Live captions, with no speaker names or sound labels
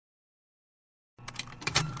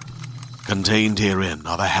Contained herein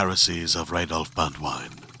are the heresies of Radolf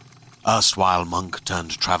Burntwine, erstwhile monk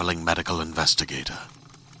turned traveling medical investigator.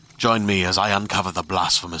 Join me as I uncover the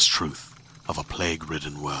blasphemous truth of a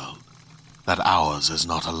plague-ridden world, that ours is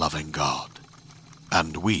not a loving God,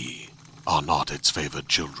 and we are not its favored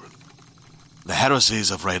children. The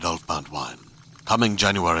heresies of Radolf Burntwine, coming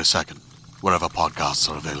January 2nd, wherever podcasts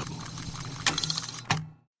are available.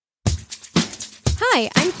 Hi,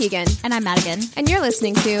 I'm Keegan. And I'm Madigan. And you're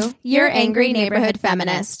listening to Your Angry Neighborhood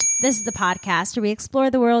Feminist. This is the podcast where we explore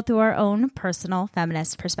the world through our own personal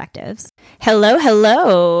feminist perspectives. Hello,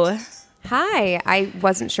 hello. Hi. I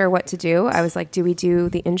wasn't sure what to do. I was like, do we do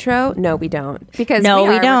the intro? No, we don't. Because we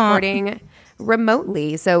are don't. Recording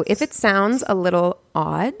remotely. So if it sounds a little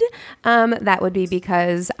odd, that would be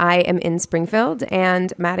because I am in Springfield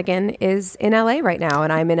and Madigan is in LA right now.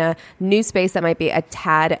 And I'm in a new space that might be a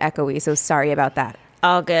tad echoey. So sorry about that.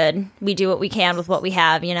 All good. We do what we can with what we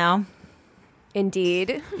have, you know?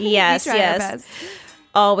 Indeed. Yes, We try our yes. best.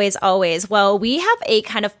 Always, always. Well, we have a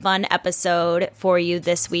kind of fun episode for you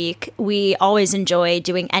this week. We always enjoy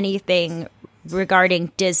doing anything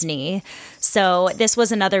regarding Disney. So this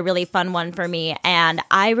was another really fun one for me. And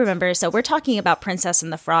I remember, so we're talking about Princess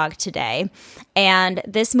and the Frog today. And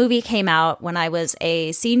this movie came out when I was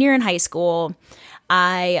a senior in high school.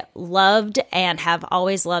 I loved and have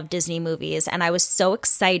always loved Disney movies, and I was so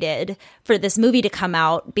excited for this movie to come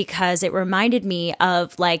out because it reminded me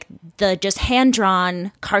of like the just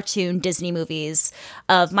hand-drawn cartoon Disney movies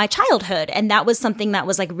of my childhood, and that was something that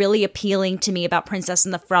was like really appealing to me about Princess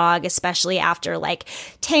and the Frog, especially after like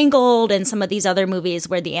Tangled and some of these other movies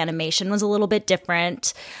where the animation was a little bit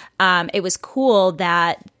different. It was cool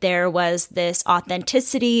that there was this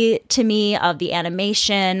authenticity to me of the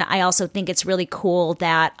animation. I also think it's really cool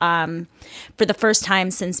that for the first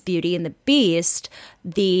time since Beauty and the Beast,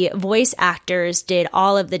 the voice actors did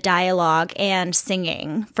all of the dialogue and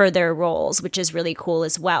singing for their roles, which is really cool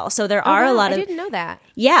as well. So there are a lot of... I didn't know that.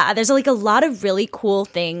 Yeah, there's like a lot of really cool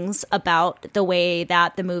things about the way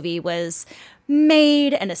that the movie was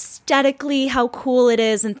made and aesthetically how cool it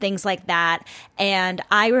is and things like that. And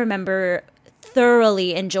I remember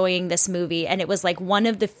thoroughly enjoying this movie, and it was like one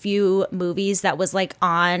of the few movies that was like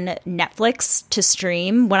on Netflix to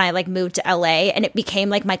stream when I like moved to LA, and it became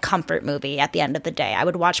like my comfort movie at the end of the day. I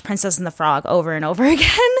would watch Princess and the Frog over and over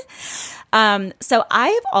again. So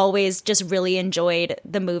I've always just really enjoyed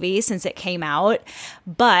the movie since it came out,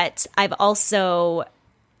 but I've also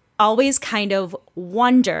always kind of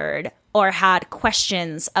wondered or had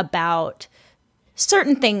questions about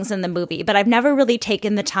certain things in the movie, but I've never really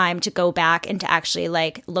taken the time to go back and to actually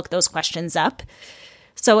like look those questions up.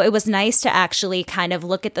 So it was nice to actually kind of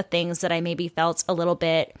look at the things that I maybe felt a little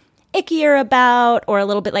bit ickier about or a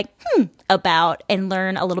little bit like about, and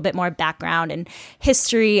learn a little bit more background and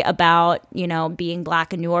history about, you know, being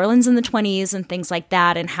Black in New Orleans in the 1920s and things like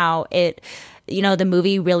that, and how it, you know, the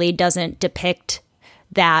movie really doesn't depict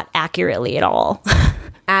that accurately at all.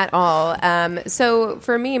 At all. So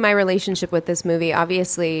for me, my relationship with this movie,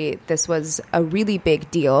 obviously, this was a really big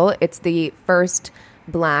deal. It's the first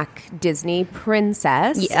Black Disney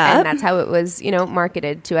princess. Yep. And that's how it was, you know,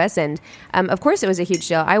 marketed to us. And of course, it was a huge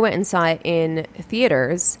deal. I went and saw it in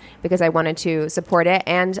theaters because I wanted to support it.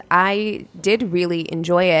 And I did really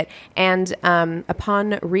enjoy it. And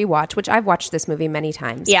upon rewatch, which I've watched this movie many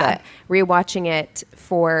times, but rewatching it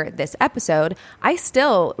for this episode, I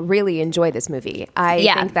still really enjoy this movie. I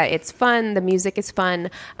think that it's fun. The music is fun.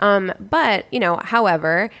 But, you know,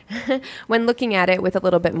 however, when looking at it with a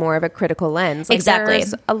little bit more of a critical lens, like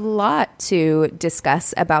there's a lot to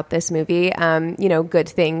discuss about this movie, you know, good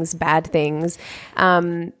things, bad things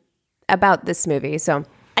about this movie. So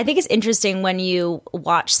I think it's interesting when you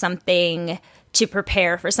watch something to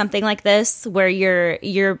prepare for something like this, where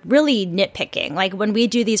you're really nitpicking. Like when we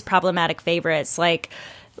do these problematic favorites, like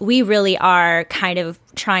we really are kind of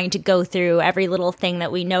trying to go through every little thing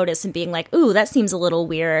that we notice and being like, ooh, that seems a little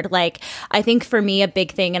weird. Like, I think for me, a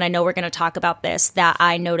big thing, and I know we're going to talk about this, that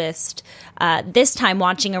I noticed this time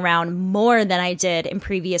watching around more than I did in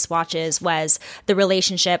previous watches was the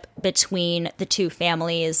relationship between the two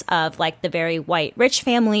families of like the very white rich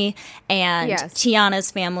family and Tiana's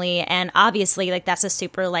family. And obviously like that's a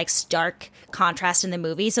super like stark contrast in the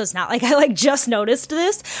movie. So it's not like I like just noticed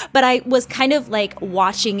this, but I was kind of like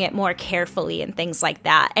watching it more carefully and things like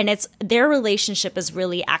that. And it's their relationship is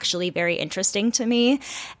really actually very interesting to me.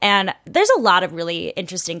 And there's a lot of really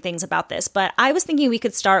interesting things about this, but I was thinking we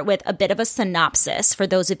could start with a bit of a synopsis for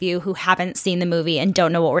those of you who haven't seen the movie and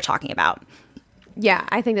don't know what we're talking about. Yeah,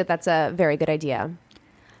 I think that that's a very good idea.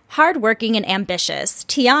 Hardworking and ambitious,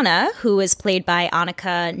 Tiana, who is played by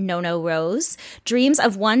Annika Nono Rose, dreams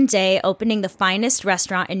of one day opening the finest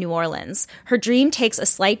restaurant in New Orleans. Her dream takes a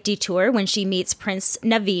slight detour when she meets Prince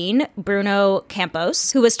Naveen Bruno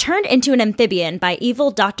Campos, who was turned into an amphibian by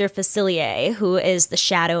evil Dr. Facilier, who is the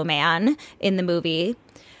Shadow Man in the movie.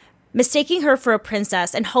 Mistaking her for a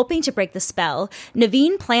princess and hoping to break the spell,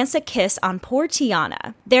 Naveen plants a kiss on poor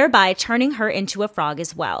Tiana, thereby turning her into a frog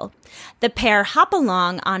as well. The pair hop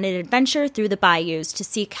along on an adventure through the bayous to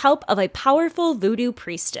seek help of a powerful voodoo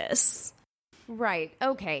priestess. Right.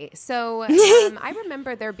 Okay. So I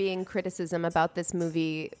remember there being criticism about this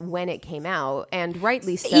movie when it came out, and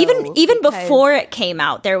rightly so. Even before it came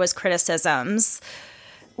out, there was criticisms.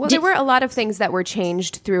 Well, there were a lot of things that were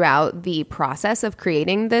changed throughout the process of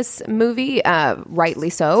creating this movie, rightly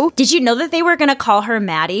so. Did you know that they were going to call her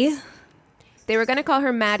Maddie? They were going to call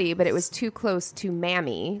her Maddie, but it was too close to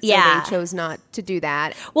Mammy, so Yeah. they chose not to do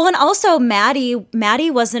that. Well, and also Maddie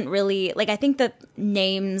wasn't really, like, I think the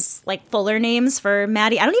names, like fuller names for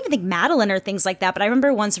Maddie, I don't even think Madeline or things like that, but I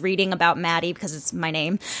remember once reading about Maddie, because it's my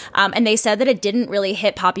name, and they said that it didn't really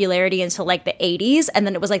hit popularity until like the 80s, and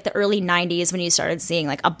then it was like the early 90s when you started seeing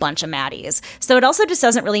like a bunch of Maddies. So it also just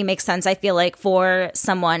doesn't really make sense, I feel like, for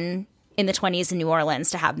someone in the 20s in New Orleans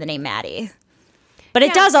to have the name Maddie. But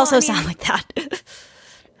it does also sound like that.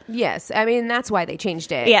 Yes, I mean, that's why they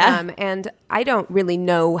changed it. Yeah. And I don't really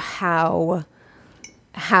know how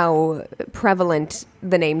prevalent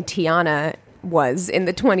the name Tiana was in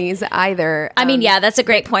the 20s either. I mean, yeah, that's a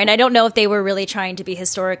great point. I don't know if they were really trying to be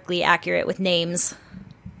historically accurate with names.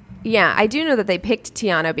 Yeah, I do know that they picked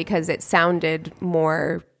Tiana because it sounded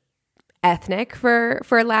more ethnic, for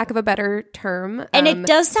lack of a better term. And it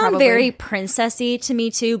does sound probably very princessy to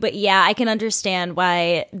me too, but yeah, I can understand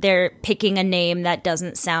why they're picking a name that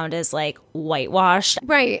doesn't sound as like whitewashed.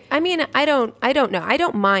 Right. I mean, I don't know. I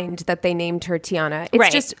don't mind that they named her Tiana. It's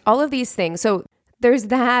Right. just all of these things. So there's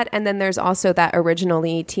that, and then there's also that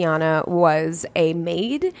originally Tiana was a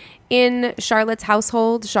maid in Charlotte's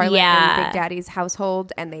household, Charlotte Yeah. and Big Daddy's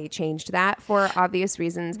household, and they changed that for obvious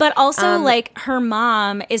reasons. But also, like, her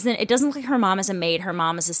mom it doesn't look like her mom is a maid, her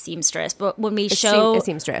mom is a seamstress. But when we show... a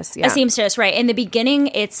seamstress, yeah. A seamstress, right. In the beginning,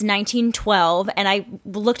 it's 1912, and I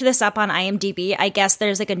looked this up on IMDb. I guess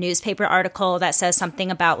there's, like, a newspaper article that says something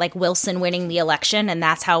about, like, Wilson winning the election, and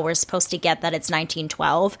that's how we're supposed to get that it's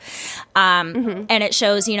 1912. And it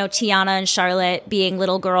shows, you know, Tiana and Charlotte being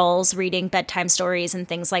little girls reading bedtime stories and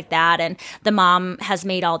things like that. And the mom has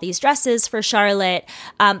made all these dresses for Charlotte.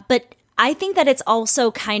 But I think that it's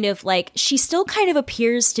also kind of like she still kind of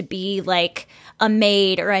appears to be like a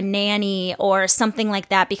maid or a nanny or something like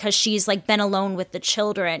that because she's like been alone with the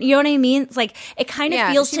children. You know what I mean? It's like it kind of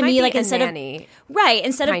feels she to might me be like a instead nanny of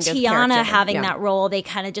Tiana character, having yeah. that role, they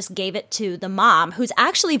kind of just gave it to the mom, who's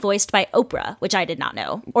actually voiced by Oprah, which I did not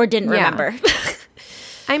know or didn't Yeah. remember.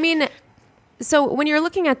 I mean, so when you're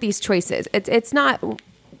looking at these choices, it's not...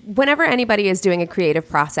 Whenever anybody is doing a creative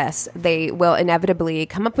process, they will inevitably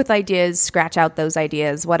come up with ideas, scratch out those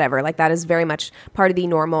ideas, whatever. Like that is very much part of the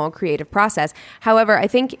normal creative process. However, I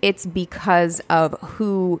think it's because of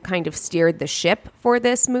who kind of steered the ship for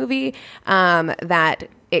this movie that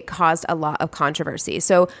it caused a lot of controversy.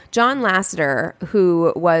 So John Lasseter,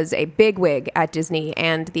 who was a bigwig at Disney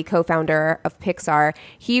and the co-founder of Pixar,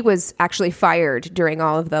 he was actually fired during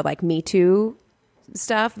all of the like Me Too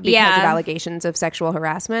stuff because of allegations of sexual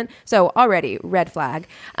harassment. So already red flag.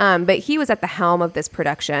 But he was at the helm of this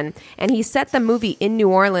production, and he set the movie in New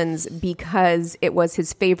Orleans because it was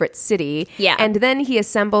his favorite city. Yeah. And then he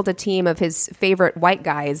assembled a team of his favorite white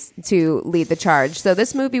guys to lead the charge. So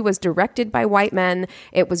this movie was directed by white men.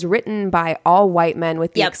 It was written by all white men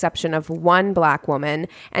with the exception of one black woman.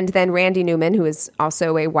 And then Randy Newman, who is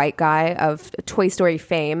also a white guy of Toy Story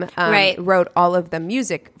fame, wrote all of the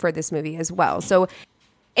music for this movie as well. So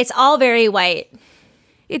It's all very white.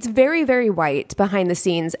 it's very, very white behind the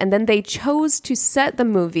scenes. And then they chose to set the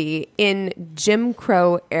movie in Jim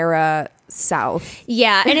Crow era South.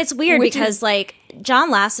 Yeah, and it's weird Which because is- like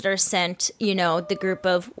John Lasseter sent, you know, the group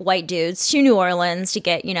of white dudes to New Orleans to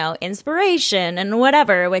get, you know, inspiration and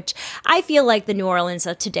whatever, which I feel like the New Orleans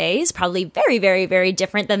of today is probably very, very, very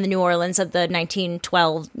different than the New Orleans of the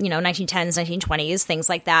 1912, you know, 1910s, 1920s, things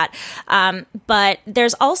like that. But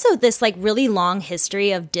there's also this like really long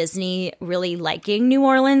history of Disney really liking New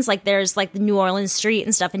Orleans. Like there's like the New Orleans Street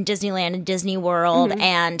and stuff in Disneyland and Disney World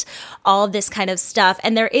and all of this kind of stuff.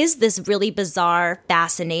 And there is this really bizarre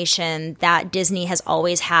fascination that Disney has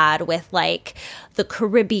always had with like the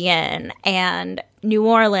Caribbean and New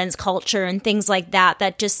Orleans culture and things like that,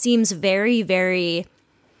 that just seems very, very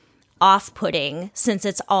off-putting since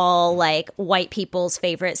it's all like white people's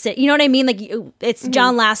favorite city. You know what I mean? Like it's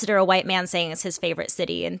John Lasseter, a white man, saying it's his favorite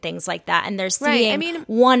city and things like that. And they're seeing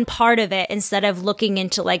one part of it instead of looking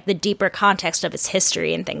into like the deeper context of its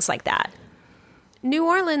history and things like that. New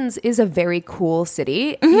Orleans is a very cool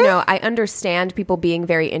city. You know, I understand people being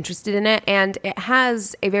very interested in it, and it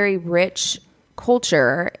has a very rich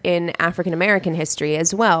culture in African American history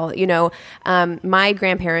as well. You know, my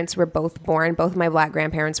grandparents were both my Black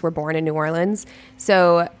grandparents were born in New Orleans.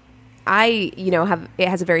 So it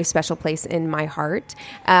has a very special place in my heart.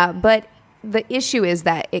 But the issue is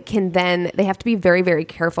that they have to be very, very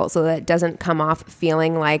careful so that it doesn't come off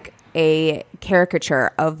feeling like a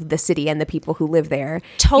caricature of the city and the people who live there.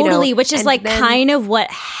 Totally, you know? Which is like kind of what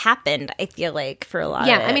happened, I feel like, for a lot of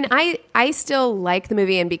it. Yeah, I mean, I still like the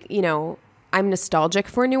movie and, I'm nostalgic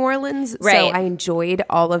for New Orleans, right. So I enjoyed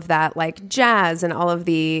all of that, like jazz and all of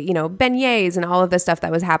the, beignets and all of the stuff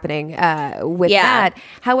that was happening with that.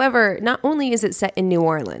 However, not only is it set in New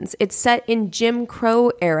Orleans, it's set in Jim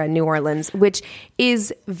Crow era New Orleans, which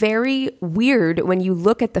is very weird when you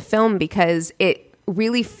look at the film because it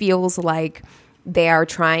really feels like they are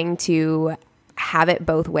trying to have it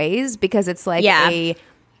both ways because it's like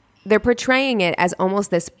they're portraying it as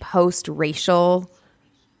almost this post-racial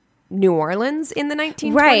New Orleans in the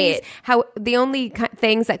 1920s. Right. How the only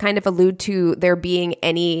things that kind of allude to there being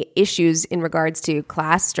any issues in regards to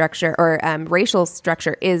class structure or racial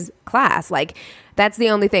structure is class. Like, that's the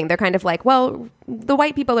only thing. They're kind of like, well, the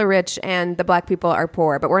white people are rich and the Black people are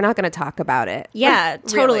poor, but we're not going to talk about it. Yeah,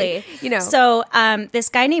 really. Totally. So this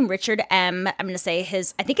guy named Richard M., I'm going to say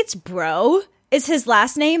I think it's Bro is his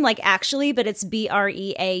last name, like actually, but it's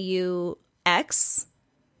Breaux.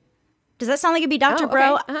 Does that sound like it'd be Dr.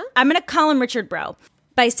 Bro? Okay. Uh-huh. I'm going to call him Richard Bro.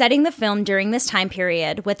 By setting the film during this time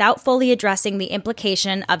period without fully addressing the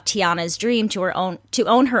implication of Tiana's dream to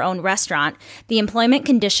own her own restaurant, the employment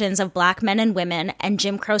conditions of Black men and women, and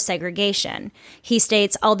Jim Crow segregation. He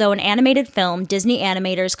states, although an animated film, Disney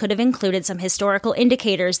animators could have included some historical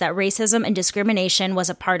indicators that racism and discrimination was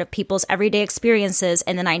a part of people's everyday experiences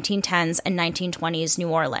in the 1910s and 1920s New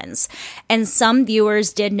Orleans. And some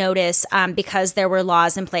viewers did notice, because there were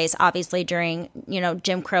laws in place, obviously during,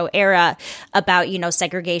 Jim Crow era about,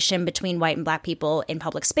 segregation between white and Black people in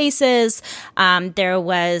public spaces. There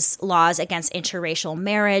was laws against interracial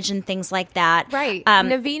marriage and things like that. Right.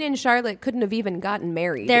 Naveen and Charlotte couldn't have even gotten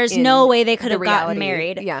married. There's no way they could have gotten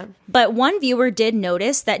married. Yeah. But one viewer did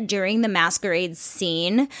notice that during the masquerade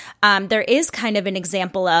scene, there is kind of an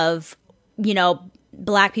example of,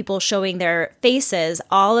 Black people showing their faces.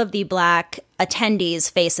 All of the Black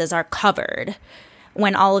attendees' faces are covered,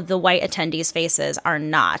 when all of the white attendees' faces are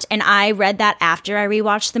not. And I read that after I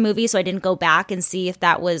rewatched the movie, so I didn't go back and see if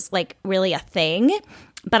that was like really a thing.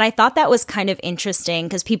 But I thought that was kind of interesting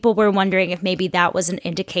because people were wondering if maybe that was an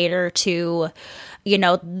indicator to,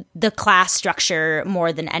 the class structure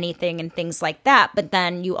more than anything and things like that. But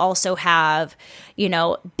then you also have,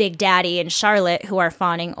 Big Daddy and Charlotte who are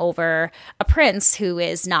fawning over a prince who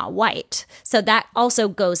is not white. So that also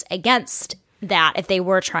goes against that if they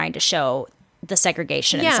were trying to show the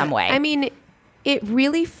segregation in some way. I mean, it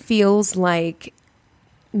really feels like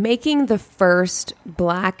making the first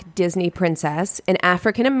Black Disney princess an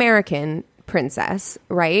African American princess,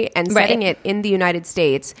 right? And setting it in the United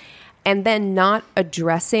States and then not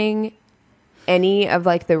addressing any of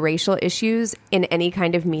like the racial issues in any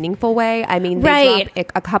kind of meaningful way. I mean, they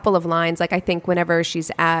drop a couple of lines. Like I think whenever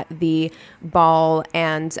she's at the ball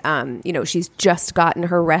and, she's just gotten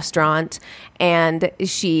her restaurant and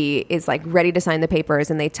she is like ready to sign the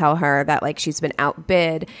papers and they tell her that like she's been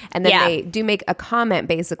outbid. And then they do make a comment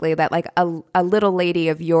basically that like a little lady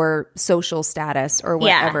of your social status or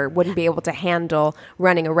whatever wouldn't be able to handle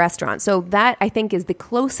running a restaurant. So that I think is the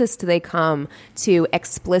closest they come to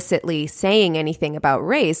explicitly saying anything about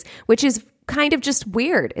race, which is kind of just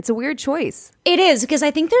weird. It's a weird choice. It is, because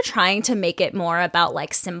I think they're trying to make it more about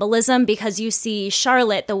like symbolism, because you see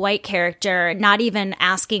Charlotte, the white character, not even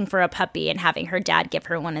asking for a puppy and having her dad give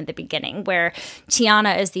her one in the beginning, where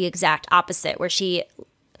Tiana is the exact opposite, where she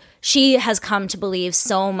has come to believe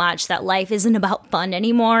so much that life isn't about fun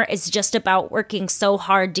anymore. It's just about working so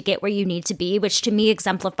hard to get where you need to be, which to me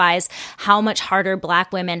exemplifies how much harder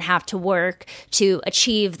Black women have to work to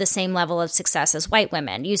achieve the same level of success as white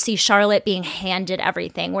women. You see Charlotte being handed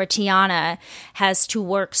everything, where Tiana has to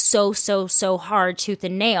work so hard tooth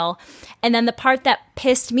and nail. And then the part that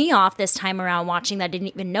pissed me off this time around watching that I didn't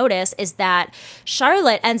even notice is that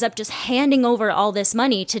Charlotte ends up just handing over all this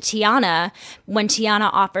money to Tiana when Tiana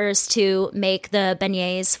offers to make the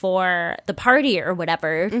beignets for the party or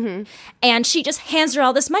whatever. Mm-hmm. And she just hands her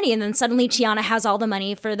all this money, and then suddenly Tiana has all the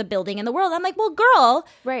money for the building in the world. I'm like, well, girl,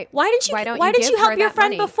 right? Why did you help your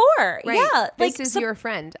friend before? Right. Yeah, this is your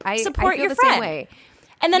friend. I support feel your the friend. Same way.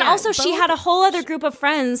 And then also she had a whole other group of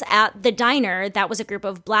friends at the diner that was a group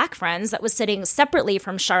of black friends that was sitting separately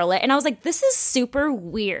from Charlotte. And I was like, this is super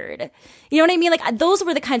weird. You know what I mean? Like, those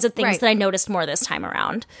were the kinds of things that I noticed more this time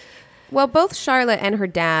around. Well, both Charlotte and her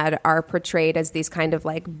dad are portrayed as these kind of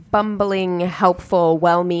like bumbling, helpful,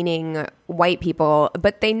 well-meaning white people,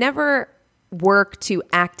 but they never work to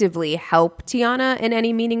actively help Tiana in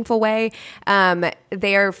any meaningful way.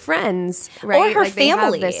 They are friends, right? Or her like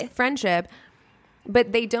family. They have this friendship,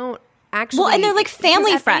 but they don't actually. Well, and they're like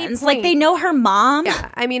family friends. Like, they know her mom.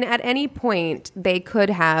 Yeah. I mean, at any point, they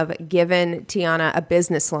could have given Tiana a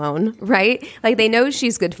business loan, right? Like, they know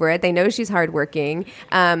she's good for it. They know she's hardworking.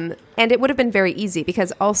 And it would have been very easy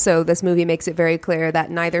because also this movie makes it very clear that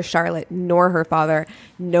neither Charlotte nor her father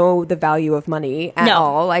know the value of money at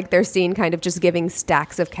all. Like, they're seen kind of just giving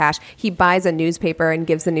stacks of cash. He buys a newspaper and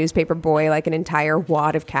gives the newspaper boy like an entire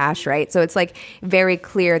wad of cash, right? So it's like very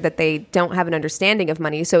clear that they don't have an understanding of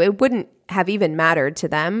money. So it wouldn't have even mattered to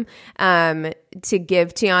them to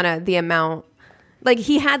give Tiana the amount. Like,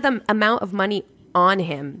 he had the amount of money on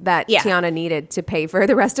him that Tiana needed to pay for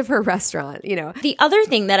the rest of her restaurant, you know. The other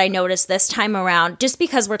thing that I noticed this time around, just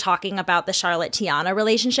because we're talking about the Charlotte-Tiana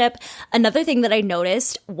relationship, another thing that I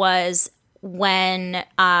noticed was when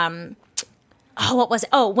when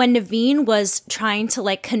Naveen was trying to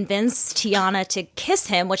like convince Tiana to kiss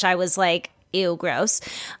him, which I was like, ew, gross.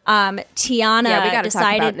 Tiana we got to talk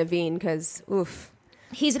decided about Naveen because, oof.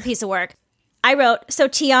 He's a piece of work. I wrote, so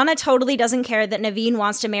Tiana totally doesn't care that Naveen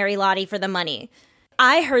wants to marry Lottie for the money.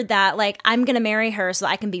 I heard that, like, I'm going to marry her so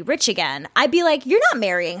I can be rich again. I'd be like, you're not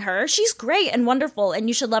marrying her. She's great and wonderful, and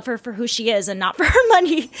you should love her for who she is and not for her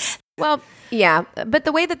money. Well, yeah, but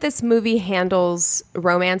the way that this movie handles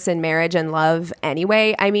romance and marriage and love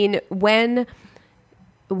anyway, I mean, when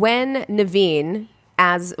Naveen...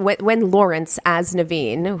 when Lawrence as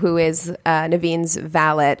Naveen, who is Naveen's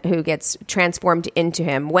valet, who gets transformed into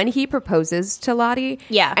him, when he proposes to Lottie,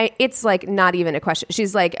 it's like not even a question.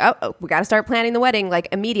 She's like, oh, we got to start planning the wedding like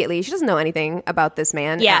immediately. She doesn't know anything about this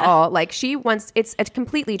man at all. Like, it's a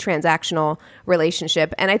completely transactional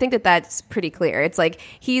relationship, and I think that that's pretty clear. It's like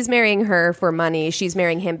he's marrying her for money, she's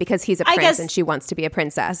marrying him because he's a prince and she wants to be a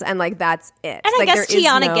princess, and like that's it. And like, I guess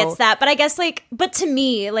Tiana gets that, but I guess but to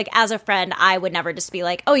me, like as a friend, I would never just be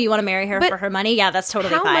like, oh, you want to marry her for her money? Yeah, that's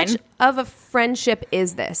totally fine. How much of a friendship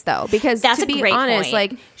is this, though? Because that's to be honest,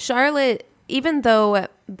 like Charlotte, even though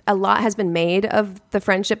a lot has been made of the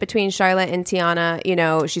friendship between Charlotte and Tiana, you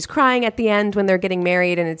know, she's crying at the end when they're getting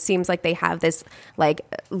married, and it seems like they have this like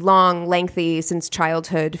long, lengthy, since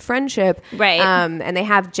childhood friendship, right? And they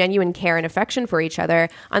have genuine care and affection for each other.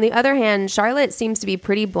 On the other hand, Charlotte seems to be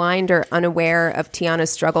pretty blind or unaware of Tiana's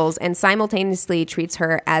struggles, and simultaneously treats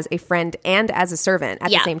her as a friend and as a servant at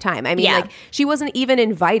the same time. I mean, like, she wasn't even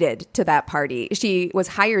invited to that party; she was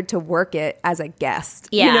hired to work it as a guest.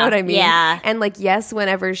 Yeah. You know what I mean? Yeah. And like, yes,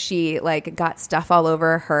 whenever she like got stuff all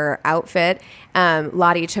over her outfit,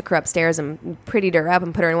 Lottie took her upstairs and prettied her up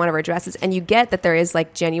and put her in one of her dresses, and you get that there is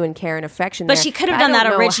like genuine care and affection but there. She could have done that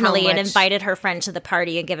originally and invited her friend to the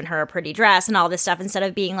party and given her a pretty dress and all this stuff instead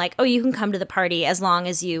of being like, oh, you can come to the party as long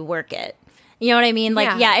as you work it. You know what I mean?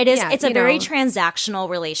 Like, it is. It's a very transactional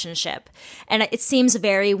relationship, and it seems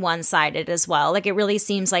very one-sided as well. Like, it really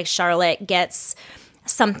seems like Charlotte gets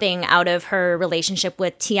something out of her relationship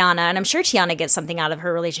with Tiana, and I'm sure Tiana gets something out of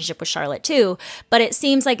her relationship with Charlotte too, but it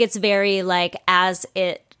seems like it's very like as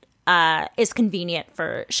it is convenient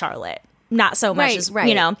for Charlotte, not so much as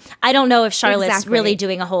you know. I don't know if Charlotte's really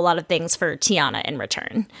doing a whole lot of things for Tiana in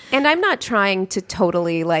return. And I'm not trying to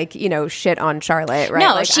totally like, you know, shit on Charlotte, right?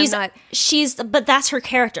 No, like, but that's her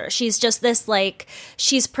character. She's just this like,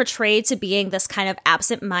 she's portrayed to being this kind of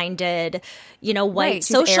absent-minded, you know, white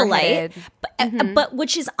socialite, but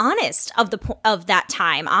which is honest of that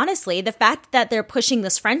time. Honestly, the fact that they're pushing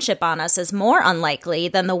this friendship on us is more unlikely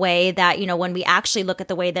than the way that, you know, when we actually look at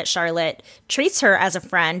the way that Charlotte treats her as a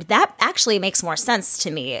friend, that actually makes more sense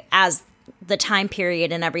to me as the time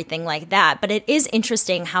period and everything like that. But it is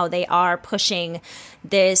interesting how they are pushing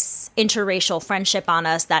this interracial friendship on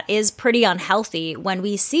us that is pretty unhealthy when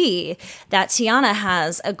we see that Tiana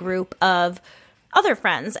has a group of other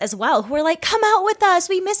friends as well who are like, come out with us.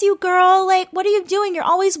 We miss you, girl. Like, what are you doing? You're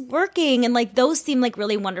always working. And like, those seem like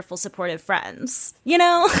really wonderful, supportive friends, you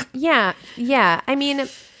know? Yeah. Yeah. I mean,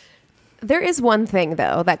 there is one thing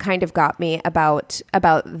though that kind of got me about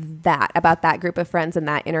that group of friends and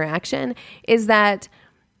that interaction is that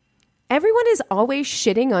everyone is always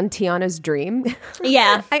shitting on Tiana's dream.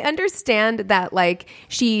 Yeah. I understand that, like,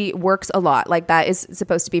 she works a lot. Like, that is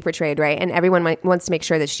supposed to be portrayed, right? And everyone wants to make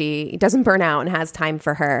sure that she doesn't burn out and has time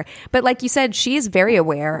for her. But like you said, she is very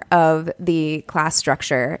aware of the class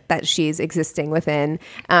structure that she's existing within,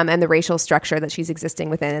 and the racial structure that she's existing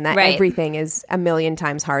within, and that everything is a million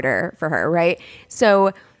times harder for her, right?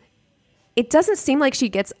 So it doesn't seem like she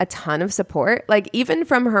gets a ton of support. Like, even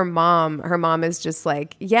from her mom is just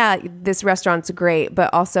like, yeah, this restaurant's great,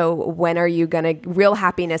 but also when are you going to, real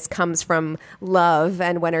happiness comes from love.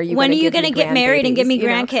 And when are you going to get married and give me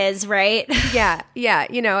grandkids, right? Yeah. Yeah.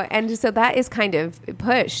 You know, and so that is kind of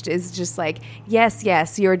pushed, is just like,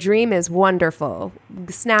 yes, your dream is wonderful.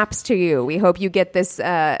 Snaps to you. We hope you get this,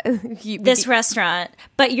 this restaurant,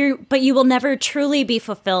 but you will never truly be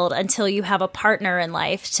fulfilled until you have a partner in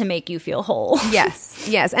life to make you feel whole. Yes.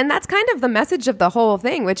 And that's kind of the message of the whole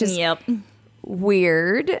thing, which is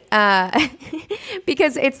weird,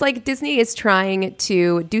 because it's like Disney is trying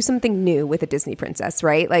to do something new with a Disney princess,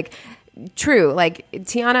 right? Like, true, like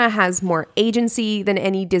Tiana has more agency than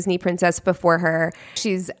any Disney princess before her.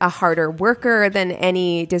 She's a harder worker than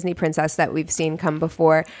any Disney princess that we've seen come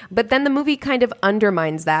before. But then the movie kind of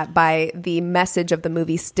undermines that by the message of the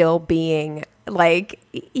movie still being like,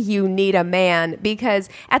 you need a man, because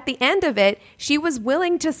at the end of it, she was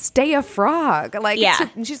willing to stay a frog. Like,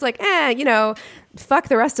 she's like, you know, fuck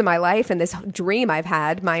the rest of my life and this dream I've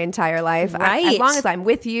had my entire life. Right. As long as I'm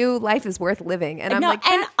with you, life is worth living. And I'm like,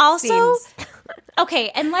 and also, okay,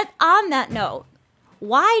 and on that note,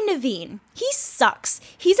 why Naveen? He sucks.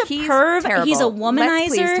 He's a perv. Terrible. He's a womanizer. Let's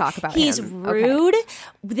please talk about He's him. rude. Okay.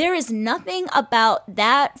 There is nothing about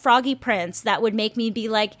that Froggy Prince that would make me be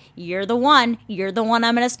like, you're the one. You're the one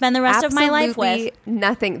I'm going to spend the rest of my life with.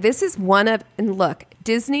 Nothing. This is one of, and look,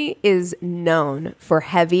 Disney is known for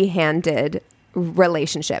heavy-handed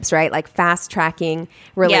relationships, right? Like fast-tracking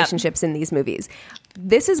relationships in these movies.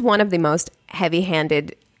 This is one of the most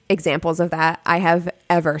heavy-handed examples of that I have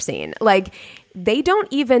ever seen. Like, they don't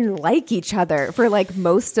even like each other for like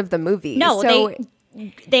most of the movie. No, so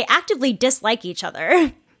they actively dislike each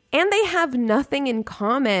other. And they have nothing in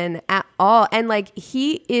common at all. And like,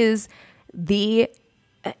 he is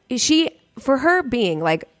for her being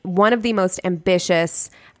like one of the most ambitious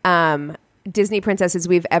Disney princesses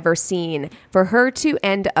we've ever seen, for her to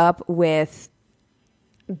end up with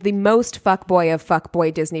the most fuckboy of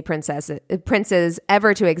fuckboy Disney princes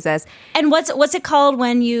ever to exist. And what's it called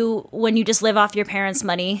when you just live off your parents'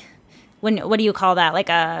 money? What do you call that? Like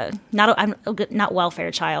not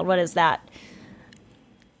welfare child. What is that?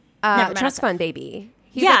 Trust fund baby.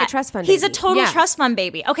 He's like a trust fund baby. He's a total trust fund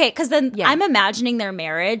baby. Okay, because then I'm imagining their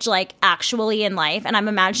marriage like actually in life, and I'm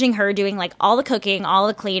imagining her doing like all the cooking, all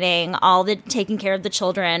the cleaning, all the taking care of the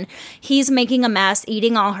children. He's making a mess,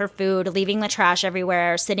 eating all her food, leaving the trash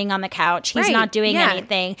everywhere, sitting on the couch. He's not doing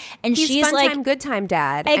anything. And she's fun like, time, good time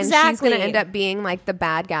dad. Exactly. And she's going to end up being like the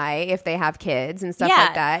bad guy if they have kids and stuff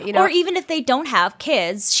like that. You know? Or even if they don't have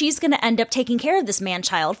kids, she's going to end up taking care of this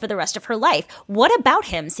man-child for the rest of her life. What about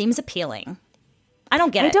him seems appealing? I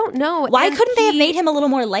don't get it. I don't know. Why couldn't they have made him a little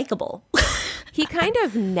more likable? He kind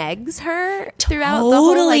of negs her throughout the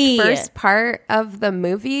whole like first part of the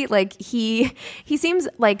movie. Like he seems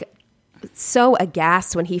like so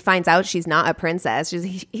aghast when he finds out she's not a princess.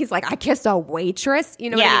 He's like, I kissed a waitress. You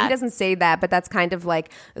know what I mean? He doesn't say that, but that's kind of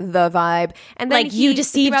like the vibe. And then like, you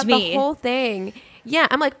deceived me. The whole thing. Yeah,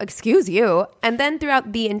 I'm like, excuse you. And then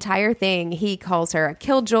throughout the entire thing, he calls her a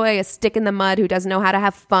killjoy, a stick in the mud who doesn't know how to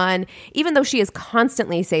have fun, even though she is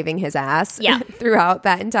constantly saving his ass throughout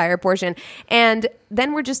that entire portion. And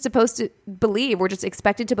then we're just expected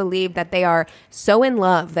to believe that they are so in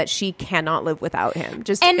love that she cannot live without him,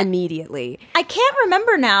 immediately. I can't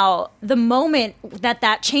remember now the moment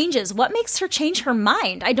that changes. What makes her change her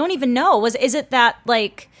mind? I don't even know. Is it that,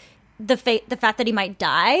 like, the fact that he might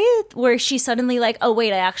die, where she's suddenly like, oh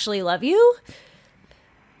wait, I actually love you?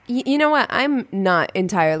 You know what? I'm not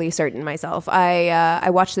entirely certain myself. I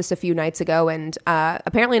watched this a few nights ago, and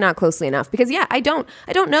apparently not closely enough, because I don't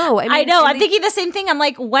know. I know. I'm thinking the same thing. I'm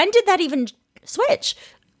like, when did that even switch?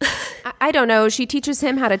 I don't know. She teaches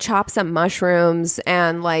him how to chop some mushrooms,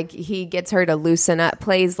 and like he gets her to loosen up,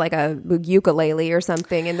 plays like a ukulele or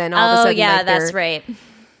something, and then all of a sudden, that's right.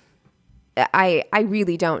 I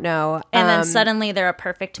really don't know. And then suddenly they're a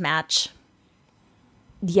perfect match.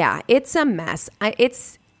 Yeah, it's a mess. I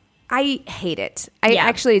hate it. I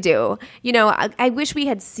actually do. You know, I wish we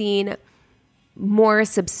had seen more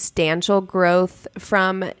substantial growth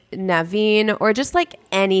from Naveen, or just like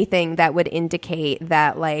anything that would indicate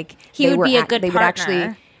that like they would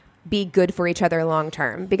actually be good for each other long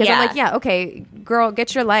term. Because I'm like, yeah, okay, girl,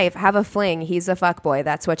 get your life, have a fling. He's a fuckboy.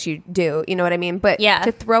 That's what you do. You know what I mean? But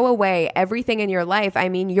to throw away everything in your life, I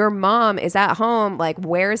mean, your mom is at home, like,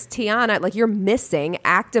 where's Tiana? Like, you're missing,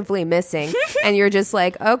 actively missing. And you're just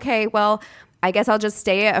like, okay, well, I guess I'll just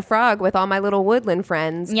stay at a frog with all my little woodland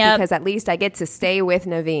friends because at least I get to stay with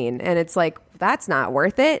Naveen. And it's like, that's not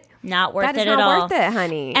worth it. Not worth it at all. That is not worth it,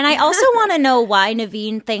 honey. And I also want to know why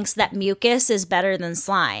Naveen thinks that mucus is better than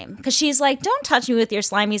slime. Because she's like, don't touch me with your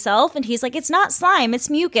slimy self. And he's like, it's not slime, it's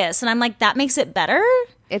mucus. And I'm like, that makes it better?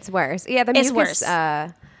 It's worse. Yeah, it's worse.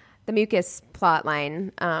 The mucus plot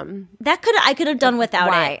line. I could have done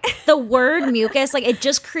without it. The word mucus, like, it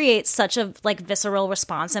just creates such a like visceral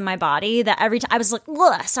response in my body that every time I was like,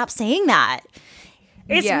 ugh, stop saying that.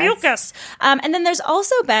 It's mucus. And then there's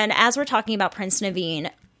also been, as we're talking about Prince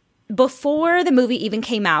Naveen, before the movie even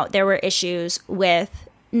came out, there were issues with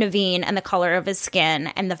Naveen and the color of his skin,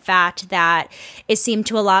 and the fact that it seemed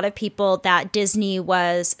to a lot of people that Disney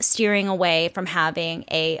was steering away from having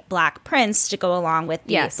a black prince to go along with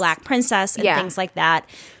the black princess and things like that.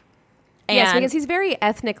 Yes, because he's very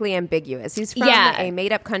ethnically ambiguous. He's from a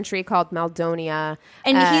made-up country called Maldonia.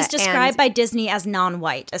 And he's described by Disney as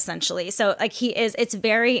non-white, essentially. So, like, it's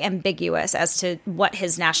very ambiguous as to what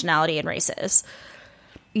his nationality and race is.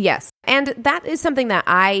 Yes. And that is something that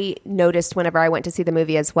I noticed whenever I went to see the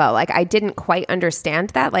movie as well. Like, I didn't quite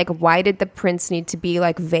understand that. Like, why did the prince need to be,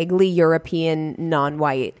 like, vaguely European,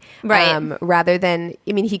 non-white? Right. Rather than,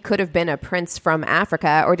 I mean, he could have been a prince from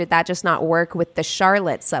Africa, or did that just not work with the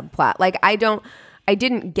Charlotte subplot? Like, I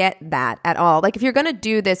didn't get that at all. Like, if you're going to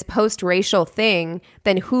do this post-racial thing,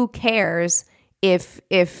 then who cares if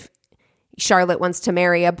Charlotte wants to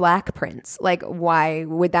marry a black prince? Like, why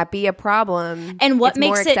would that be a problem? And what makes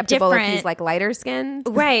more acceptable it different if he's like lighter skinned?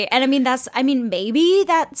 Right. And I mean, maybe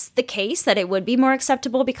that's the case, that it would be more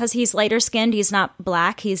acceptable because he's lighter skinned. He's not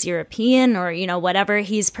black. He's European, or, you know, whatever.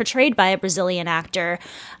 He's portrayed by a Brazilian actor.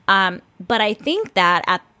 But I think that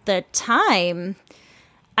at the time,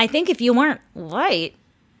 I think if you weren't white,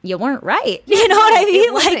 you weren't right. You know what I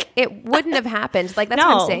mean? It wouldn't have happened. Like, that's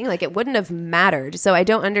what I'm saying. Like, it wouldn't have mattered. So I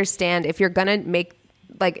don't understand if you're going to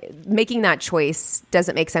making that choice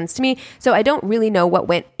doesn't make sense to me. So I don't really know what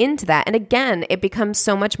went into that. And again, it becomes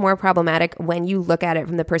so much more problematic when you look at it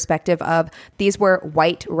from the perspective of these were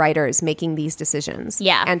white writers making these decisions.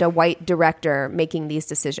 Yeah. And a white director making these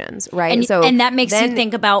decisions. Right. And that makes you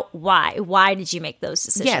think about why. Why did you make those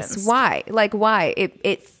decisions? Yes. Why? Like, why?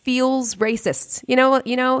 It feels racist.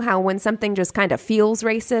 You know how when something just kind of feels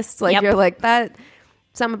racist, like you're like, that,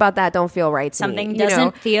 something about that don't feel right to something me.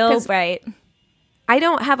 Doesn't feel right. I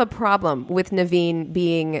don't have a problem with Naveen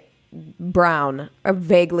being brown or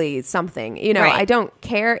vaguely something. You know, I don't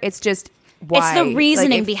care. It's just why. It's the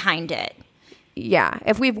reasoning behind it. Yeah.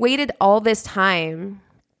 If we've waited all this time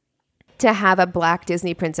to have a black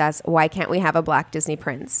Disney princess, why can't we have a black Disney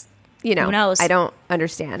prince? You know, who knows? I don't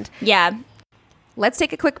understand. Yeah. Let's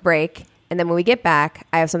take a quick break. And then when we get back,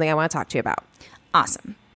 I have something I want to talk to you about.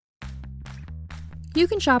 Awesome. You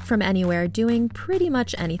can shop from anywhere doing pretty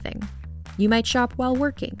much anything. You might shop while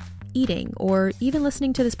working, eating, or even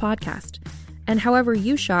listening to this podcast. And however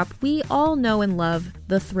you shop, we all know and love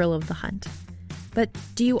the thrill of the hunt. But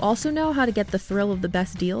do you also know how to get the thrill of the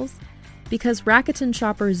best deals? Because Rakuten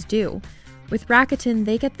shoppers do. With Rakuten,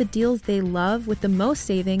 they get the deals they love with the most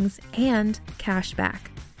savings and cash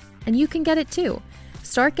back. And you can get it too.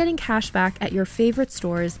 Start getting cash back at your favorite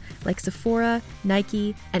stores like Sephora,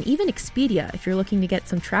 Nike, and even Expedia if you're looking to get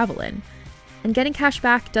some travel in. And getting cash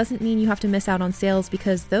back doesn't mean you have to miss out on sales,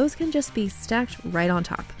 because those can just be stacked right on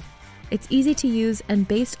top. It's easy to use and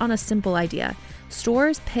based on a simple idea.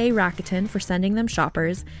 Stores pay Rakuten for sending them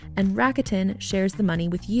shoppers, and Rakuten shares the money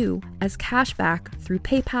with you as cash back through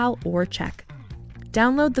PayPal or check.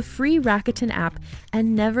 Download the free Rakuten app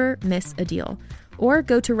and never miss a deal. Or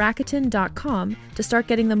go to Rakuten.com to start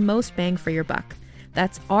getting the most bang for your buck.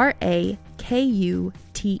 That's Rakuten.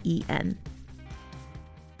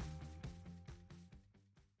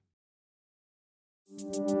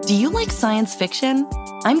 Do you like science fiction?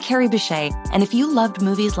 I'm Carrie Bechet, and if you loved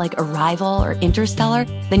movies like Arrival or Interstellar,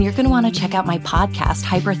 then you're going to want to check out my podcast,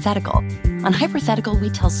 Hypothetical. On Hypothetical, we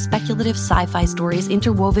tell speculative sci-fi stories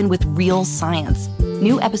interwoven with real science.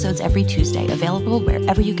 New episodes every Tuesday, available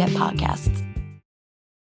wherever you get podcasts.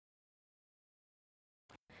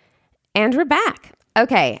 And we're back.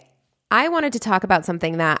 Okay. I wanted to talk about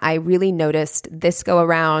something that I really noticed this go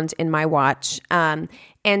around in my watch, and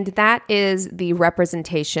that is the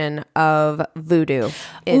representation of voodoo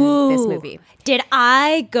in this movie. Did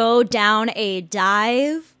I go down a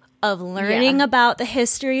dive of learning about the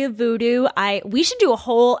history of voodoo? We should do a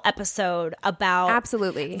whole episode about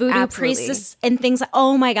voodoo priestess and things like,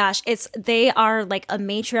 oh my gosh, they are like a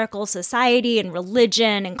matriarchal society and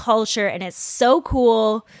religion and culture, and it's so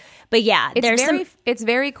cool. But yeah, it's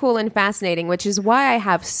very cool and fascinating, which is why I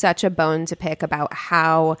have such a bone to pick about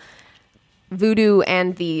how voodoo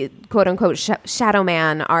and the quote unquote shadow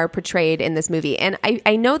man are portrayed in this movie. And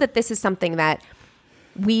I know that this is something that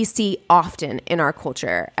we see often in our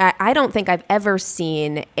culture. I don't think I've ever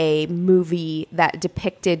seen a movie that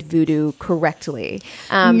depicted voodoo correctly.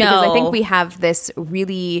 No. Because I think we have this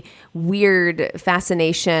really weird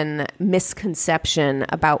fascination, misconception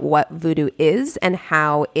about what voodoo is and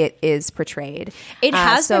how it is portrayed. It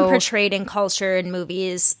has been portrayed in culture and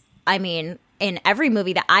movies. I mean, in every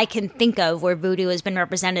movie that I can think of where voodoo has been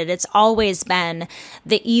represented, it's always been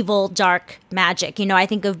the evil, dark magic. You know, I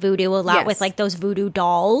think of voodoo a lot with like those voodoo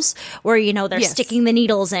dolls where, you know, they're sticking the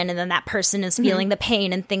needles in and then that person is feeling the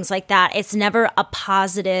pain and things like that. It's never a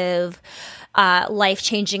positive,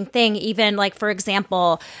 life-changing thing. Even like, for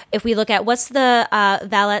example, if we look at what's the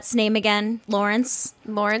valet's name again? Lawrence,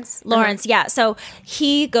 yeah. So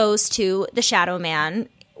he goes to the Shadow Man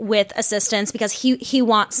with assistance because he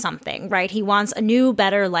wants something, right? He wants a new,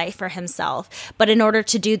 better life for himself. But in order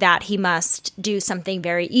to do that, he must do something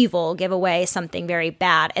very evil, give away something very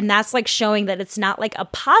bad. And that's like showing that it's not like a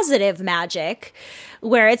positive magic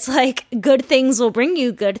where it's like good things will bring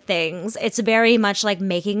you good things. It's very much like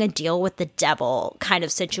making a deal with the devil kind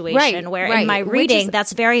of situation where in my reading,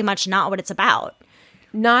 that's very much not what it's about.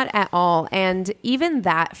 Not at all. And even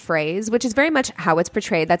that phrase, which is very much how it's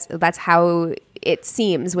portrayed, that's how it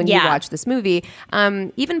seems when you watch this movie.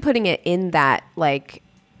 Even putting it in that like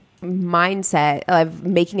mindset of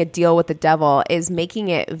making a deal with the devil is making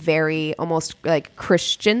it very almost like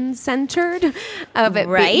Christian centered of it,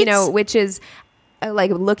 right? You know, which is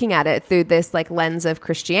like looking at it through this like lens of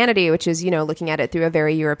Christianity, which is, you know, looking at it through a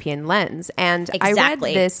very European lens. And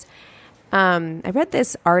exactly. I read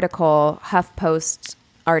this article, HuffPost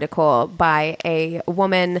article by a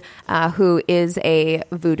woman who is a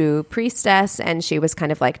voodoo priestess, and she was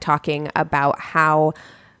kind of like talking about how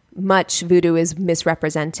much voodoo is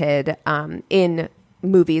misrepresented in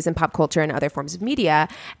movies and pop culture and other forms of media.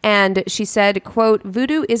 And she said, quote,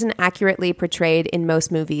 "Voodoo isn't accurately portrayed in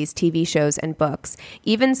most movies, TV shows, and books.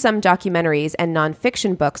 Even some documentaries and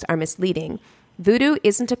nonfiction books are misleading. Voodoo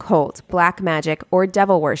isn't a cult, black magic, or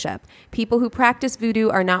devil worship. People who practice voodoo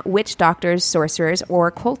are not witch doctors, sorcerers,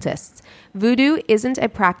 or cultists. Voodoo isn't a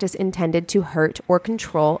practice intended to hurt or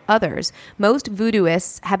control others. Most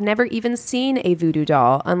voodooists have never even seen a voodoo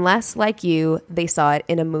doll, unless, like you, they saw it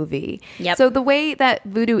in a movie." Yep. So the way that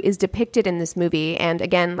voodoo is depicted in this movie, and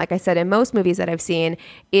again, like I said, in most movies that I've seen,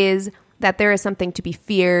 is that there is something to be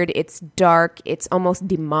feared. It's dark. It's almost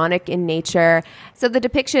demonic in nature. So the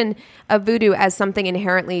depiction of voodoo as something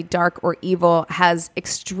inherently dark or evil has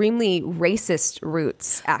extremely racist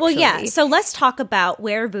roots, actually. Well, yeah. So let's talk about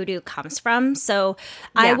where voodoo comes from. So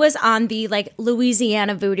I was on the like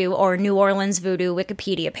Louisiana voodoo or New Orleans voodoo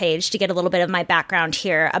Wikipedia page to get a little bit of my background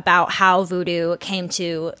here about how voodoo came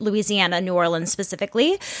to Louisiana, New Orleans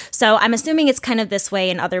specifically. So I'm assuming it's kind of this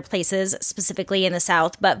way in other places, specifically in the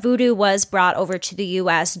South, but voodoo was brought over to the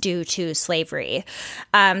U.S. due to slavery.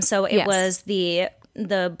 So it was the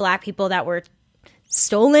black people that were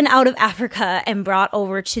stolen out of Africa and brought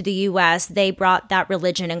over to the U.S. They brought that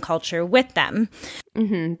religion and culture with them.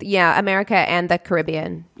 Mm-hmm. Yeah, America and the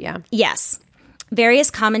Caribbean. Yeah. Yes.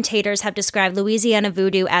 Various commentators have described Louisiana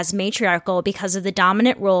voodoo as matriarchal because of the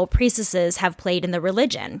dominant role priestesses have played in the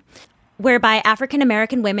religion, whereby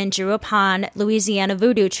African-American women drew upon Louisiana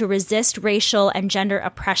voodoo to resist racial and gender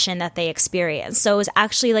oppression that they experienced. So it was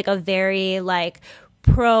actually like a very like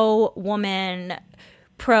pro-woman,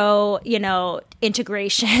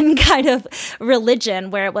 integration kind of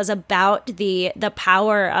religion where it was about the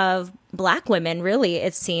power of Black women, really,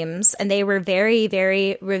 it seems. And they were very,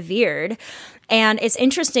 very revered. And it's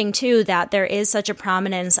interesting, too, that there is such a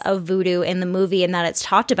prominence of voodoo in the movie and that it's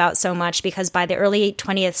talked about so much because by the early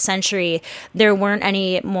 20th century, there weren't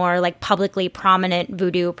any more like publicly prominent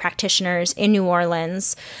voodoo practitioners in New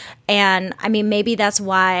Orleans. And I mean, maybe that's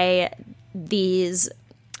why these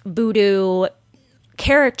voodoo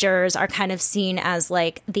characters are kind of seen as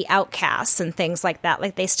like the outcasts and things like that.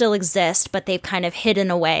 Like they still exist, but they've kind of hidden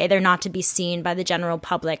away. They're not to be seen by the general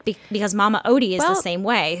public because Mama Odie is the same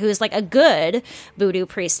way, who is like a good voodoo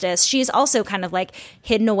priestess. She's also kind of like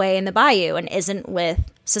hidden away in the bayou and isn't with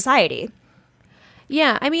society.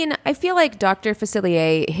 Yeah, I mean, I feel like Dr.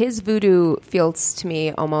 Facilier, his voodoo feels to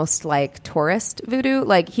me almost like tourist voodoo.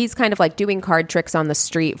 Like he's kind of like doing card tricks on the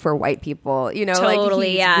street for white people, you know,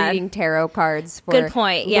 Totally, like he's reading tarot cards for Good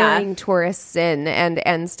point, yeah. luring tourists in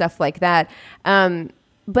and stuff like that.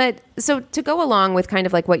 But so to go along with kind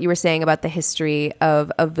of like what you were saying about the history of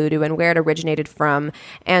voodoo and where it originated from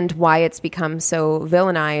and why it's become so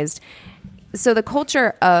villainized. So the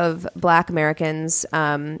culture of Black Americans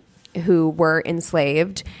who were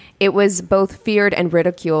enslaved, it was both feared and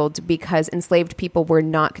ridiculed because enslaved people were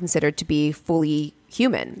not considered to be fully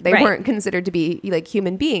human. They weren't considered to be like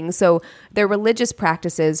human beings. So their religious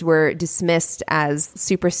practices were dismissed as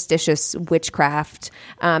superstitious witchcraft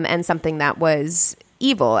and something that was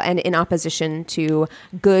evil and in opposition to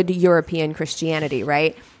good European Christianity,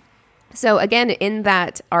 right? So again, in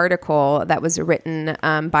that article that was written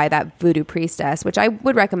by that voodoo priestess, which I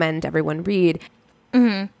would recommend everyone read,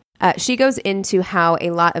 she goes into how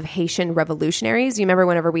a lot of Haitian revolutionaries, you remember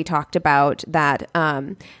whenever we talked about that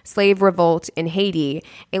slave revolt in Haiti,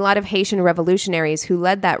 a lot of Haitian revolutionaries who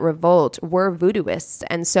led that revolt were voodooists.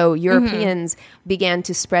 And so Europeans began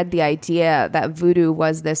to spread the idea that voodoo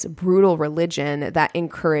was this brutal religion that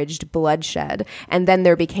encouraged bloodshed. And then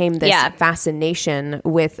there became this fascination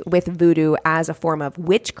with voodoo as a form of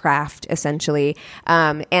witchcraft, essentially.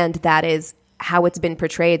 And that is how it's been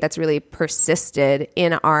portrayed. That's really persisted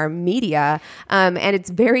in our media. And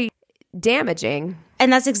it's very damaging.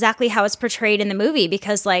 And that's exactly how it's portrayed in the movie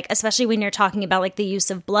because, like, especially when you're talking about, like, the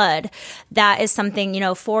use of blood, that is something, you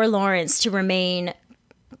know, for Lawrence to remain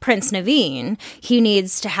Prince Naveen, he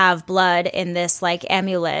needs to have blood in this, like,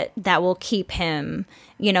 amulet that will keep him,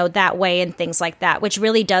 you know, that way and things like that, which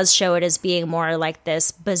really does show it as being more like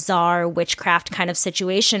this bizarre witchcraft kind of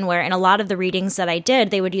situation where in a lot of the readings that I did,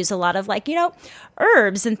 they would use a lot of like, you know,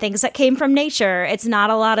 herbs and things that came from nature. It's not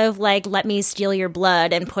a lot of like, let me steal your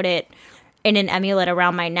blood and put it in an amulet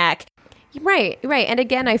around my neck. Right. And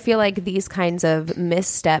again, I feel like these kinds of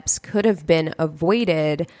missteps could have been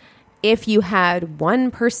avoided if you had one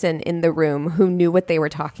person in the room who knew what they were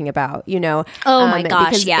talking about, you know? Oh my gosh,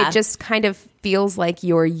 because yeah. It just kind of feels like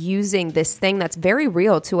you're using this thing that's very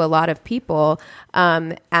real to a lot of people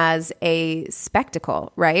as a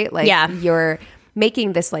spectacle, right? Like you're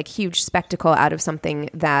making this like huge spectacle out of something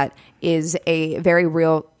that is a very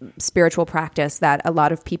real spiritual practice that a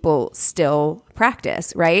lot of people still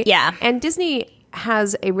practice, right? Yeah. And Disney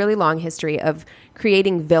has a really long history of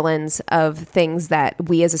creating villains of things that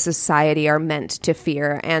we as a society are meant to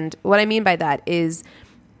fear. And what I mean by that is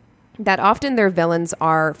that often their villains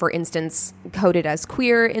are, for instance, coded as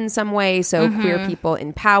queer in some way. So queer people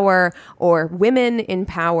in power or women in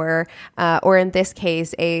power, or in this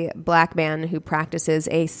case, a Black man who practices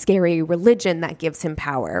a scary religion that gives him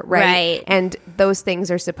power, right? And those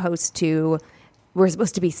things are supposed to... We're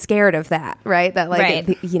supposed to be scared of that, right? That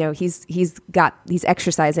like, you know, he's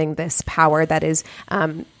exercising this power that is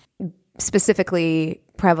specifically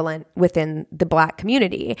prevalent within the Black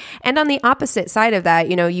community. And on the opposite side of that,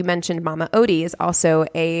 you know, you mentioned Mama Odie is also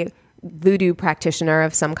a voodoo practitioner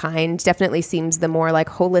of some kind. Definitely seems the more like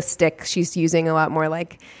holistic. She's using a lot more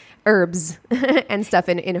like herbs and stuff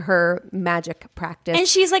in her magic practice. And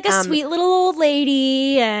she's like a sweet little old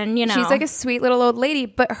lady, and you know. She's like a sweet little old lady,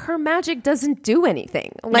 but her magic doesn't do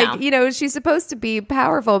anything. Like, you know, she's supposed to be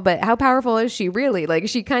powerful, but how powerful is she really? Like,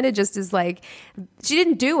 she kind of just is like, she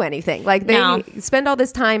didn't do anything. Like, they spend all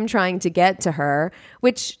this time trying to get to her,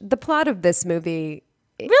 which the plot of this movie...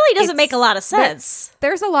 It really doesn't make a lot of sense.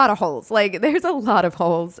 There's a lot of holes. Like, there's a lot of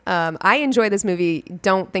holes. I enjoy this movie.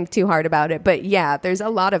 Don't think too hard about it. But yeah, there's a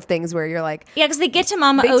lot of things where you're like... Yeah, because they get to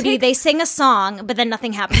Mama Odie, they sing a song, but then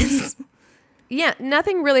nothing happens. Yeah,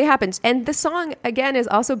 nothing really happens. And the song, again, is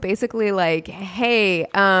also basically like, hey,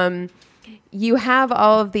 you have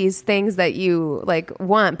all of these things that you like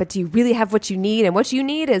want, but do you really have what you need? And what you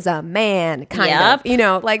need is a man, kind of. You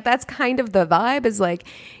know, like that's kind of the vibe is like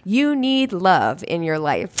you need love in your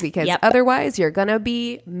life because otherwise you're gonna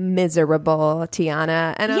be miserable,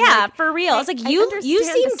 Tiana. And I'm like, for real. It's like you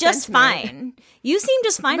seem just fine. You seem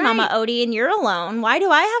just fine, Mama Odie, and you're alone. Why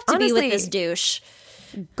do I have to be with this douche?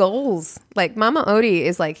 Goals. Like Mama Odie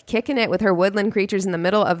is like kicking it with her woodland creatures in the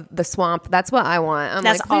middle of the swamp. That's what I want.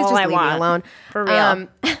 That's like, please all just I leave want. me alone. For real.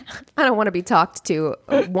 I don't want to be talked to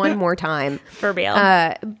one more time. For real.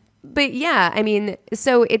 But yeah, I mean,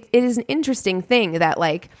 so it is an interesting thing that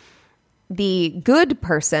like the good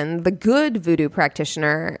person, the good voodoo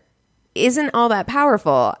practitioner, isn't all that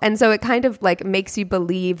powerful. And so it kind of like makes you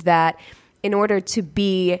believe that in order to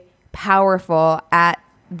be powerful at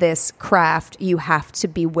this craft, you have to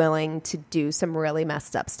be willing to do some really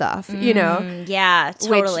messed up stuff, you know? Yeah,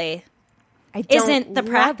 totally. I don't Isn't the love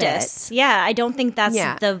practice. it. Yeah, I don't think that's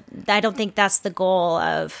Yeah. the goal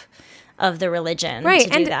of the religion Right. to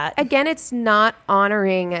do And that. again, it's not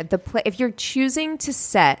honoring the play. If you're choosing to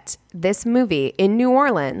set this movie in New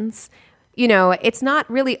Orleans, you know, it's not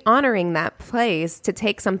really honoring that place to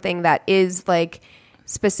take something that is like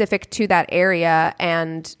specific to that area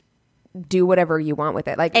and do whatever you want with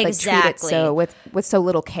it. Like treat it Exactly. so with so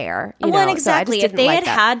little care. You Well, and know? exactly. So I If just they didn't had like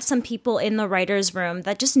that. had some people in the writer's room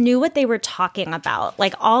that just knew what they were talking about,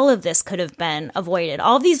 like all of this could have been avoided.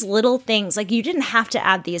 All these little things, like you didn't have to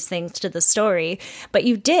add these things to the story, but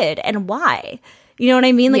you did. And why? You know what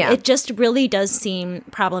I mean? Like Yeah. it just really does seem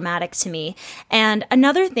problematic to me. And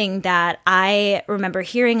another thing that I remember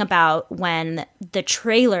hearing about when the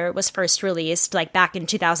trailer was first released, like back in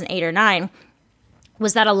 2008 or 9,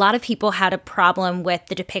 was that a lot of people had a problem with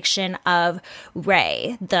the depiction of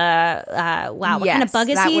Ray. What kind of Yes, bug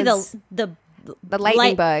is that he? was The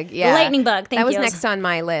lightning bug. Yeah. The lightning bug. Thank that was you. next on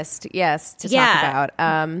my list. Yes. To Yeah. talk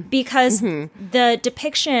about. Because the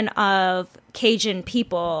depiction of Cajun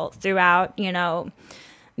people throughout, you know,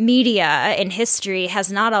 media and history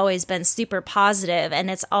has not always been super positive, and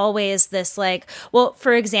it's always this like, well,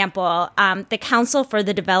 for example, the Council for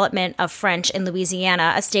the Development of French in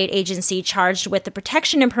Louisiana, a state agency charged with the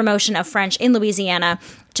protection and promotion of French in Louisiana,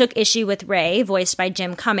 took issue with Ray, voiced by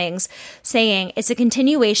Jim Cummings, saying it's a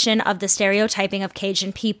continuation of the stereotyping of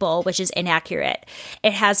Cajun people, which is inaccurate.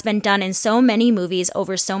 It has been done in so many movies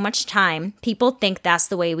over so much time. People think that's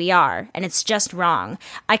the way we are, and it's just wrong.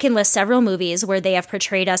 I can list several movies where they have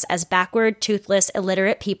portrayed us as backward, toothless,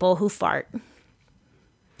 illiterate people who fart.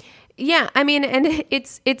 Yeah, I mean, and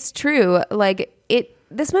it's true. Like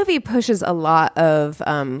this movie pushes a lot of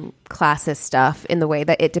classist stuff in the way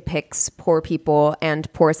that it depicts poor people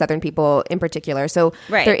and poor Southern people in particular. So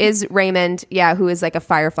Right. there is Raymond, who is like a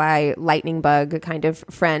firefly lightning bug kind of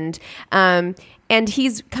friend. And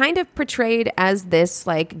he's kind of portrayed as this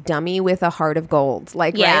like dummy with a heart of gold.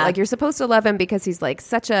 Like, Yeah. right? Like you're supposed to love him because he's like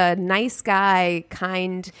such a nice guy,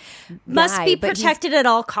 kind Must guy, be but he's- protected at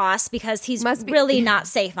all costs because he's Must be- really not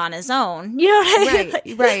safe on his own. You know what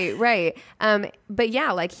I mean? right. But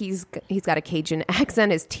yeah, like he's got a Cajun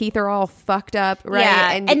accent. His teeth are all fucked up, right?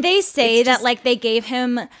 Yeah, and they say it's that just- like they gave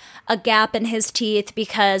him a gap in his teeth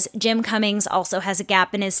because Jim Cummings also has a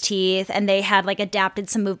gap in his teeth, and they had like adapted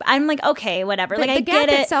some move. I'm like, okay, whatever. Like the I gap get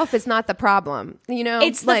it. itself is not the problem, you know.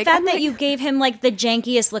 It's the like, fact I'm that like- you gave him like the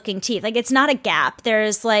jankiest looking teeth. Like it's not a gap.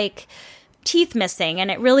 There's like teeth missing, and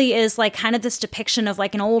it really is like kind of this depiction of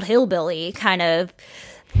like an old hillbilly kind of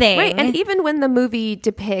thing. right. And even when the movie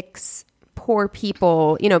depicts poor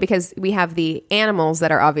people, you know, because we have the animals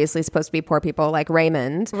that are obviously supposed to be poor people, like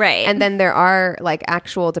Raymond, Right. and then there are like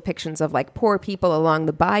actual depictions of like poor people along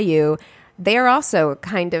the bayou. They are also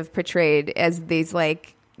kind of portrayed as these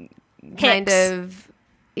like kind Hicks. of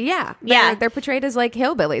yeah. Yeah. They're portrayed as like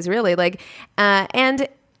hillbillies, really. Like and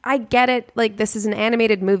I get it, like this is an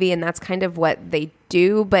animated movie and that's kind of what they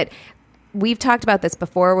do, but we've talked about this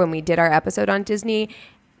before when we did our episode on Disney,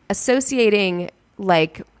 associating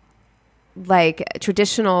like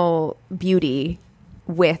traditional beauty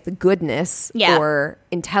with goodness Yeah. or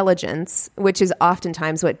intelligence, which is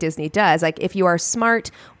oftentimes what Disney does. Like if you are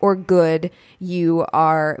smart or good, you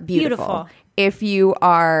are beautiful. Beautiful. If you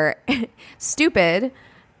are stupid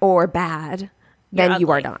or bad, then you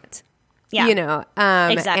are ugly. not. Yeah. You know,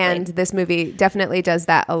 Exactly. and this movie definitely does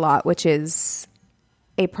that a lot, which is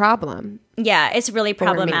a problem. Yeah, it's really me.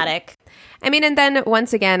 problematic. I mean, and then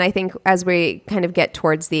once again, I think as we kind of get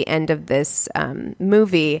towards the end of this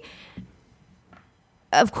movie,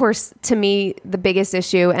 of course, to me, the biggest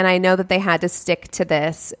issue, and I know that they had to stick to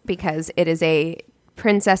this because it is a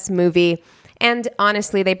princess movie, and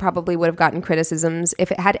honestly, they probably would have gotten criticisms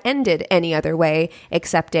if it had ended any other way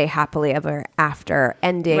except a happily ever after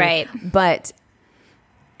ending. Right. But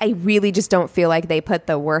I really just don't feel like they put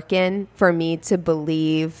the work in for me to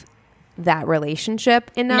believe that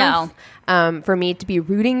relationship enough. For me to be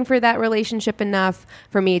rooting for that relationship enough,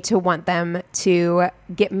 for me to want them to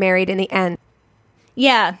get married in the end.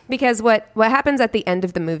 Yeah. Because what happens at the end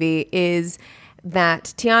of the movie is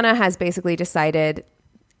that Tiana has basically decided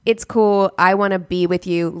it's cool. I want to be with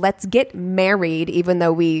you. Let's get married, even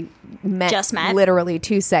though we Just met. literally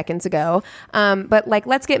 2 seconds ago. But like,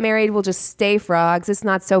 let's get married. We'll just stay frogs. It's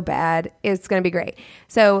not so bad. It's going to be great.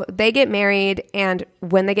 So they get married, and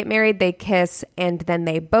when they get married, they kiss, and then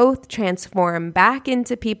they both transform back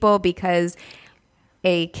into people because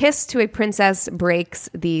a kiss to a princess breaks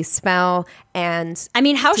the spell. And I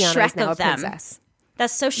mean, how Tiana is Shrek now of a them. princess.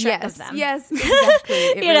 That's so Shrek Yes, of them. yes, exactly.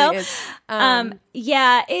 It You know? really is.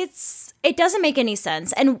 Yeah, it doesn't make any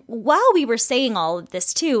sense. And while we were saying all of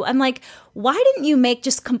this too, I'm like, why didn't you make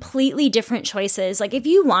just completely different choices? Like, if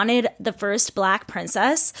you wanted the first Black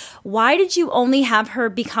princess, why did you only have her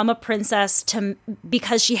become a princess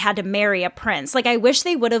because she had to marry a prince? Like, I wish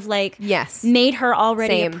they would have Yes. made her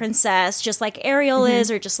already Same. a princess, just like Ariel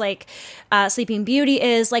is, or just like Sleeping Beauty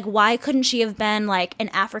is. Like, why couldn't she have been like an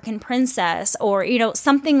African princess, or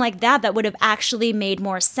something like that that would have actually made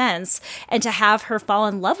more sense? And to have her fall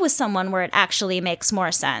in love with someone where it actually makes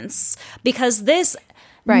more sense, because this.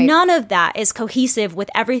 Right. None of that is cohesive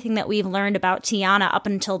with everything that we've learned about Tiana up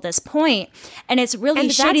until this point. And it's really And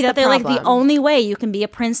that's shitty that the they're like, the problem. only way you can be a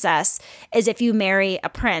princess is if you marry a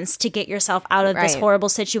prince to get yourself out of this Right. horrible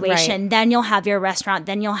situation. Right. Then you'll have your restaurant.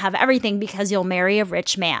 Then you'll have everything because you'll marry a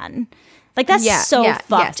rich man. Like, that's so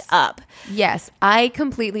fucked yes. up. Yes, I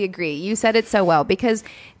completely agree. You said it so well, because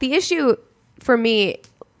the issue for me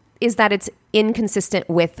is that it's inconsistent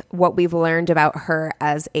with what we've learned about her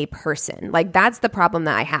as a person. Like, that's the problem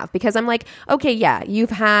that I have, because I'm like, okay, yeah,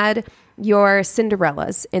 you've had your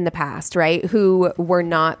Cinderellas in the past, right? Who were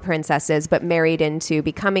not princesses, but married into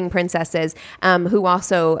becoming princesses, who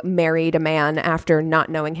also married a man after not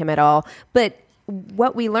knowing him at all. But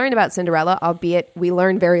what we learned about Cinderella, albeit we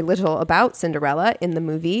learn very little about Cinderella in the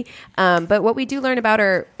movie, but what we do learn about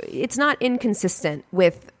her, it's not inconsistent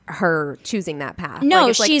with her choosing that path. No, Like,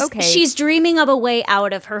 it's like, she's dreaming of a way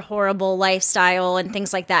out of her horrible lifestyle and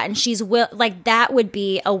things like that, and that would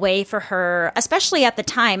be a way for her, especially at the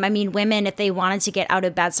time. I mean, women, if they wanted to get out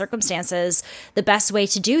of bad circumstances, the best way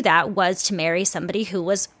to do that was to marry somebody who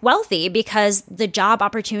was wealthy, because the job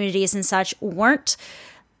opportunities and such weren't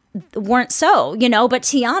so, but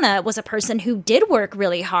Tiana was a person who did work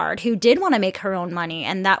really hard, who did want to make her own money,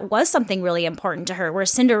 and that was something really important to her, where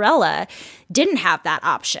Cinderella didn't have that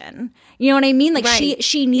option. You know what I mean? Like, Right.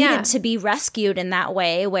 she needed Yeah. to be rescued in that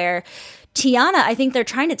way, where Tiana, I think they're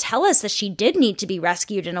trying to tell us that she did need to be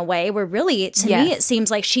rescued in a way where really, to me, Yes. it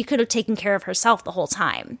seems like she could have taken care of herself the whole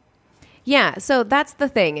time. Yeah, so that's the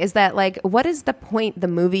thing, is that, like, what is the point the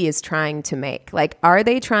movie is trying to make? Like, are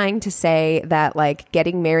they trying to say that, like,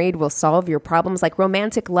 getting married will solve your problems? Like,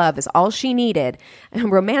 romantic love is all she needed.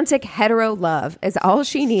 Romantic hetero love is all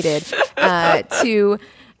she needed to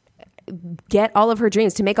get all of her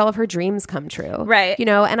dreams, to make all of her dreams come true. Right.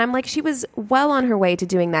 And I'm like, she was well on her way to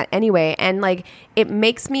doing that anyway. And like,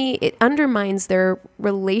 it undermines their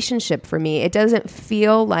relationship for me. It doesn't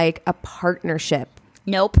feel like a partnership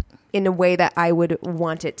Nope. in a way that I would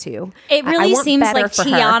want it to. It I really want seems better like for her.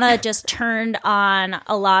 Tiana just turned on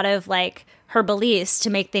a lot of like her beliefs to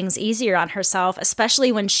make things easier on herself,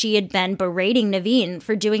 especially when she had been berating Naveen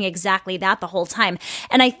for doing exactly that the whole time.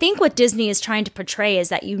 And I think what Disney is trying to portray is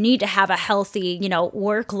that you need to have a healthy,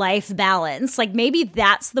 work-life balance. Like, maybe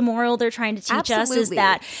that's the moral they're trying to teach us, is Absolutely.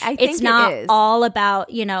 that I think it's not it is. all about,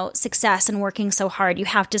 success and working so hard. You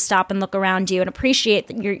have to stop and look around you and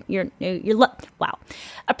appreciate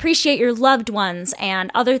appreciate your loved ones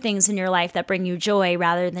and other things in your life that bring you joy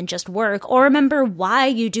rather than just work, or remember why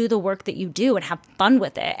you do the work that you do and have fun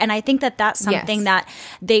with it. And I think that that's something Yes. that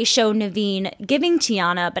they show Naveen giving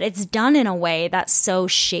Tiana, but it's done in a way that's so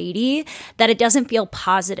shady that it doesn't feel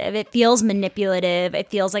positive. It feels manipulative. It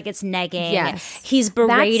feels like it's negging. Yes. He's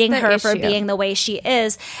berating That's the her for issue. being the way she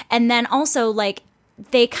is. And then also, like,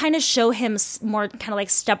 they kind of show him more kind of like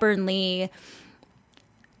stubbornly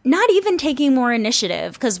not even taking more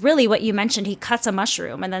initiative, because really what you mentioned, he cuts a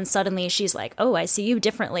mushroom and then suddenly she's like, oh, I see you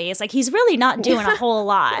differently. It's like he's really not doing a whole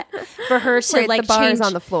lot for her to Right, like the bar change is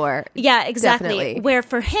on the floor. Yeah, exactly. Definitely. Where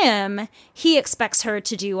for him, he expects her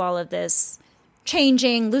to do all of this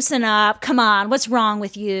changing, loosen up, come on, what's wrong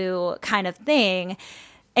with you kind of thing.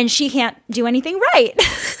 And she can't do anything right.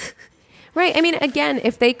 Right. I mean, again,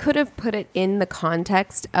 if they could have put it in the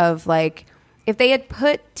context of like, if they had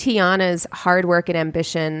put Tiana's hard work and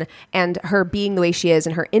ambition and her being the way she is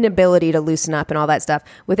and her inability to loosen up and all that stuff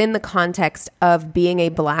within the context of being a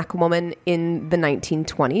Black woman in the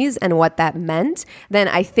 1920s and what that meant, then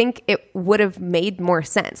I think it would have made more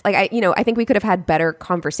sense. Like, I think we could have had better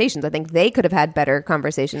conversations. I think they could have had better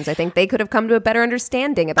conversations. I think they could have come to a better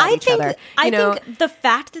understanding about each other. I think the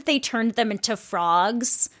fact that they turned them into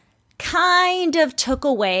frogs kind of took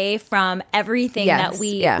away from everything that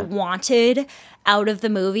we wanted out of the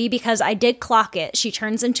movie, because I did clock it. She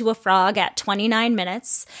turns into a frog at 29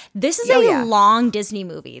 minutes. This is a long Disney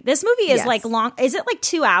movie. This movie is like long. Is it like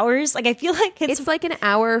 2 hours? Like, I feel like it's like an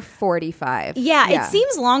hour 45. Yeah, it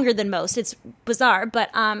seems longer than most. It's bizarre. But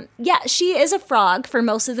she is a frog for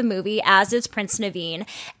most of the movie, as is Prince Naveen.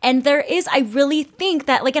 And I really think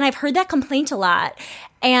that, like, and I've heard that complaint a lot.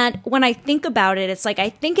 And when I think about it, it's like, I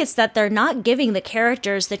think it's that they're not giving the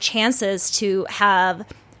characters the chances to have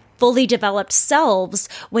fully developed selves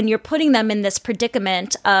when you're putting them in this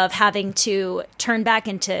predicament of having to turn back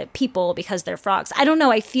into people because they're frogs. I don't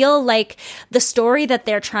know. I feel like the story that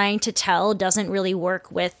they're trying to tell doesn't really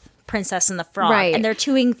work with Princess and the Frog. Right. And they're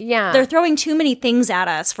throwing too many things at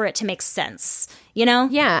us for it to make sense, you know?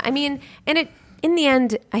 Yeah. I mean, and in the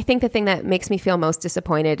end, I think the thing that makes me feel most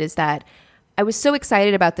disappointed is that I was so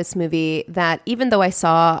excited about this movie that even though I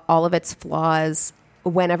saw all of its flaws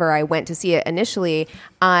whenever I went to see it initially,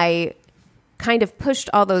 I kind of pushed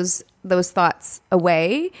all those thoughts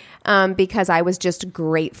away because I was just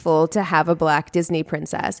grateful to have a Black Disney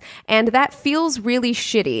princess. And that feels really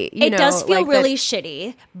shitty. It does feel really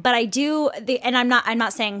shitty, but I do, and I'm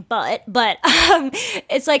not saying but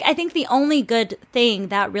it's like, I think the only good thing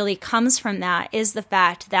that really comes from that is the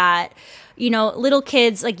fact that, you know, little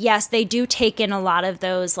kids, like, yes, they do take in a lot of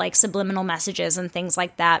those like subliminal messages and things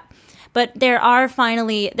like that. But there's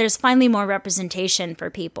finally more representation for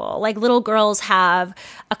people. Like, little girls have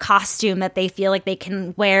a costume that they feel like they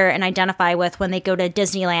can wear and identify with when they go to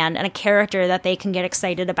Disneyland, and a character that they can get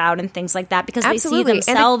excited about and things like that, because Absolutely. They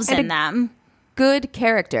see themselves in them. Good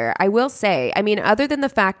character, I will say. I mean, other than the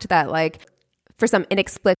fact that, like, for some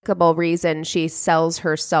inexplicable reason, she sells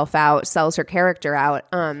herself out, sells her character out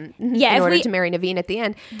in order to marry Naveen at the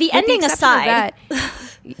end. The ending aside,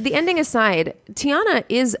 Tiana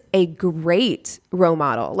is a great role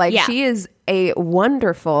model. Like, she is a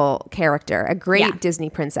wonderful character, a great Disney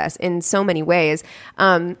princess in so many ways.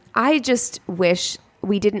 I just wish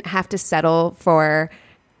we didn't have to settle for,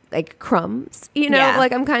 like, crumbs. You know,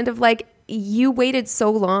 like, I'm kind of like, you waited so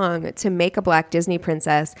long to make a Black Disney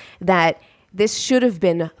princess that this should have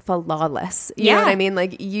been flawless. You know what I mean?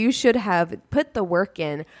 Like, you should have put the work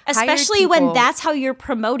in. Especially when that's how you're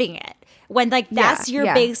promoting it. When, like, that's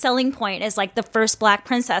your big selling point, is like the first Black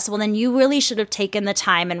princess. Well, then you really should have taken the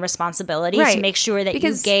time and responsibility to make sure that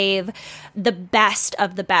you gave the best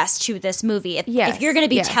of the best to this movie. If you're going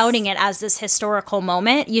to be touting it as this historical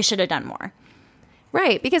moment, you should have done more.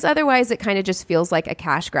 Right, because otherwise it kind of just feels like a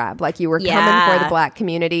cash grab. Like, you were coming for the Black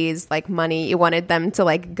community's, like, money. You wanted them to,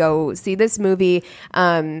 like, go see this movie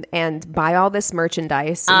and buy all this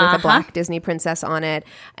merchandise with a Black Disney princess on it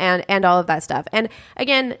and all of that stuff. And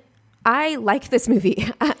again, I like this movie.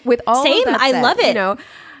 With all of that said, I love it. You know,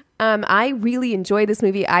 I really enjoy this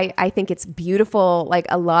movie. I think it's beautiful. Like,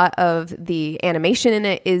 a lot of the animation in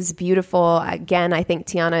it is beautiful. Again, I think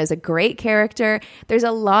Tiana is a great character. There's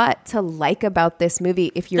a lot to like about this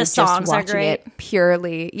movie if you're just watching it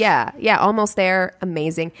purely. Yeah, Almost There,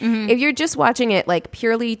 amazing. Mm-hmm. If you're just watching it, like,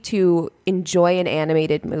 purely to enjoy an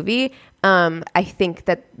animated movie, I think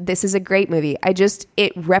that this is a great movie.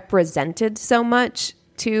 It represented so much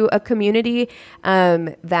to a community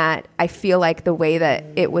that I feel like the way that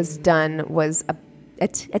it was done was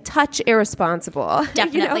a touch irresponsible.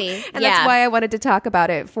 Definitely. You know? And that's why I wanted to talk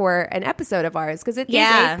about it for an episode of ours, because it is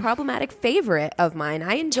a problematic favorite of mine.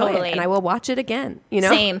 I enjoy it, and I will watch it again. You know?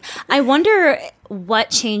 Same. I wonder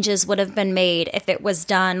what changes would have been made if it was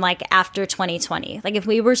done, like, after 2020. Like, if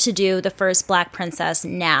we were to do the first Black princess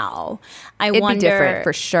now, It'd be different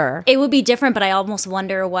for sure. It would be different, but I almost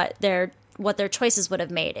wonder what their choices would have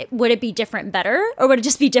made. Would it be different better, or would it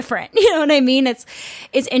just be different? You know what I mean? It's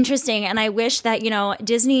interesting. And I wish that, you know,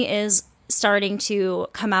 Disney is starting to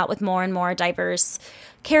come out with more and more diverse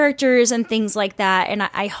characters and things like that. And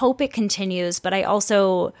I hope it continues, but I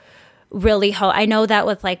also really hope, I know that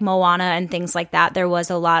with, like, Moana and things like that, there was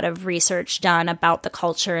a lot of research done about the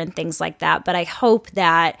culture and things like that. But I hope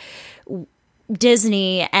that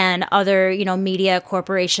Disney and other, you know, media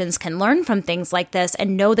corporations can learn from things like this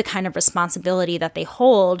and know the kind of responsibility that they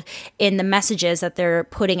hold in the messages that they're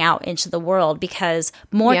putting out into the world, because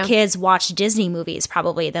more kids watch Disney movies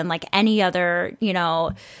probably than, like, any other, you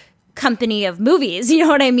know, company of movies. You know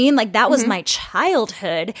what I mean? Like, that was my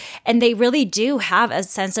childhood, and they really do have a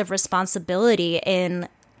sense of responsibility in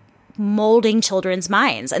molding children's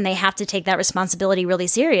minds, and they have to take that responsibility really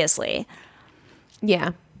seriously.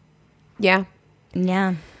 Yeah.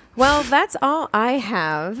 Well, that's all I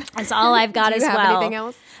have. That's all I've got as well. Do you have anything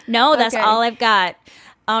else? No, that's all I've got.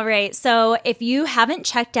 All right. So if you haven't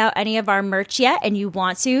checked out any of our merch yet and you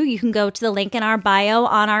want to, you can go to the link in our bio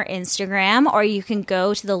on our Instagram, or you can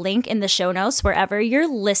go to the link in the show notes wherever you're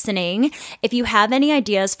listening. If you have any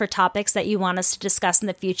ideas for topics that you want us to discuss in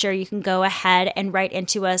the future, you can go ahead and write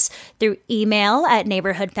into us through email at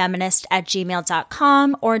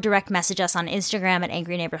neighborhoodfeminist@gmail.com or direct message us on Instagram at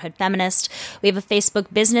Angry Neighborhood Feminist. We have a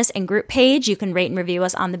Facebook business and group page. You can rate and review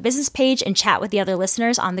us on the business page and chat with the other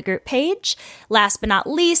listeners on the group page. Last but not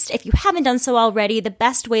least, if you haven't done so already, the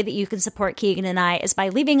best way that you can support Keegan and I is by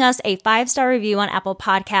leaving us a 5-star review on Apple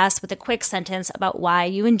Podcasts with a quick sentence about why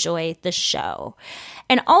you enjoy the show.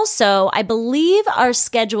 And also, I believe our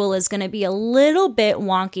schedule is going to be a little bit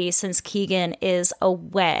wonky since Keegan is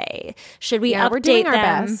away. Should we update we're doing our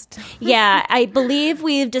them? best. Yeah, I believe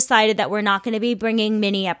we've decided that we're not going to be bringing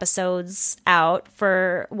mini episodes out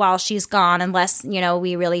for while she's gone, unless,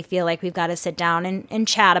 we really feel like we've got to sit down and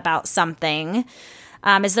chat about something.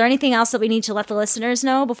 Is there anything else that we need to let the listeners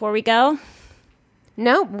know before we go?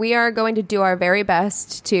 No, we are going to do our very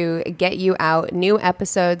best to get you out new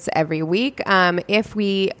episodes every week. If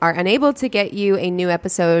we are unable to get you a new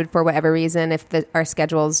episode for whatever reason, if our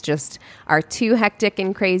schedules just are too hectic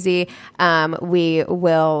and crazy, we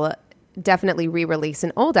will definitely re-release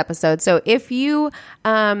an old episode. So if you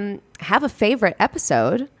have a favorite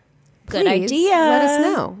episode, good please idea. Let us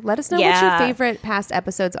know. Let us know what your favorite past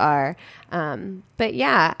episodes are. But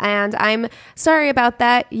yeah, and I'm sorry about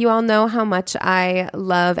that. You all know how much I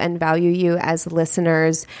love and value you as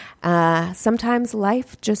listeners. Sometimes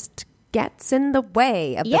life just gets in the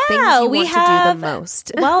way of the things you want to do the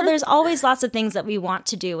most. Well, there's always lots of things that we want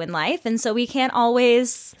to do in life, and so we can't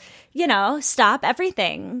always stop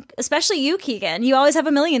everything, especially you, Keegan. You always have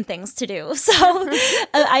a million things to do. So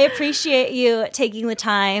I appreciate you taking the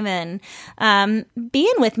time and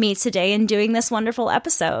being with me today and doing this wonderful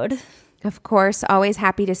episode. Of course, always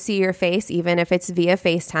happy to see your face, even if it's via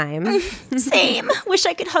FaceTime. Same. Wish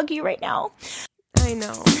I could hug you right now. I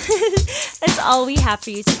know. That's all we have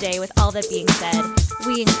for you today. With all that being said,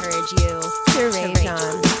 we encourage you to rage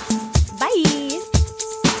on. Bye.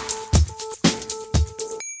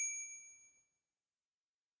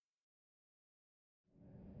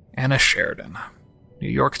 Anna Sheridan, New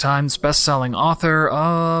York Times bestselling author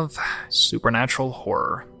of supernatural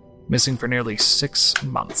horror, missing for nearly 6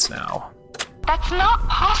 months now. That's not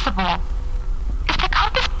possible. Is the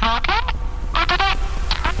compass broken? Or did I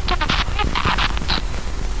turn to the side?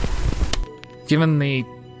 Given the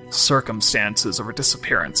circumstances of her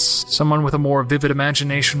disappearance, someone with a more vivid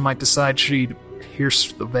imagination might decide she'd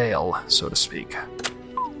pierced the veil, so to speak.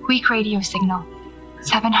 Weak radio signal.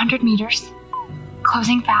 700 meters.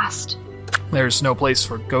 Closing fast. There's no place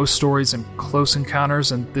for ghost stories and close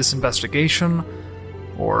encounters in this investigation,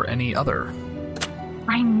 or any other.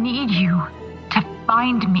 I need you to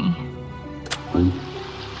find me.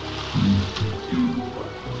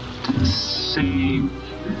 To save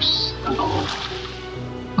yourself.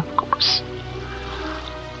 Of course.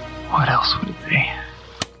 What else would it be?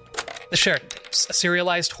 The Sheridan Tapes, a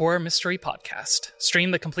serialized horror mystery podcast.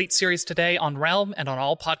 Stream the complete series today on Realm and on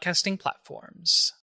all podcasting platforms.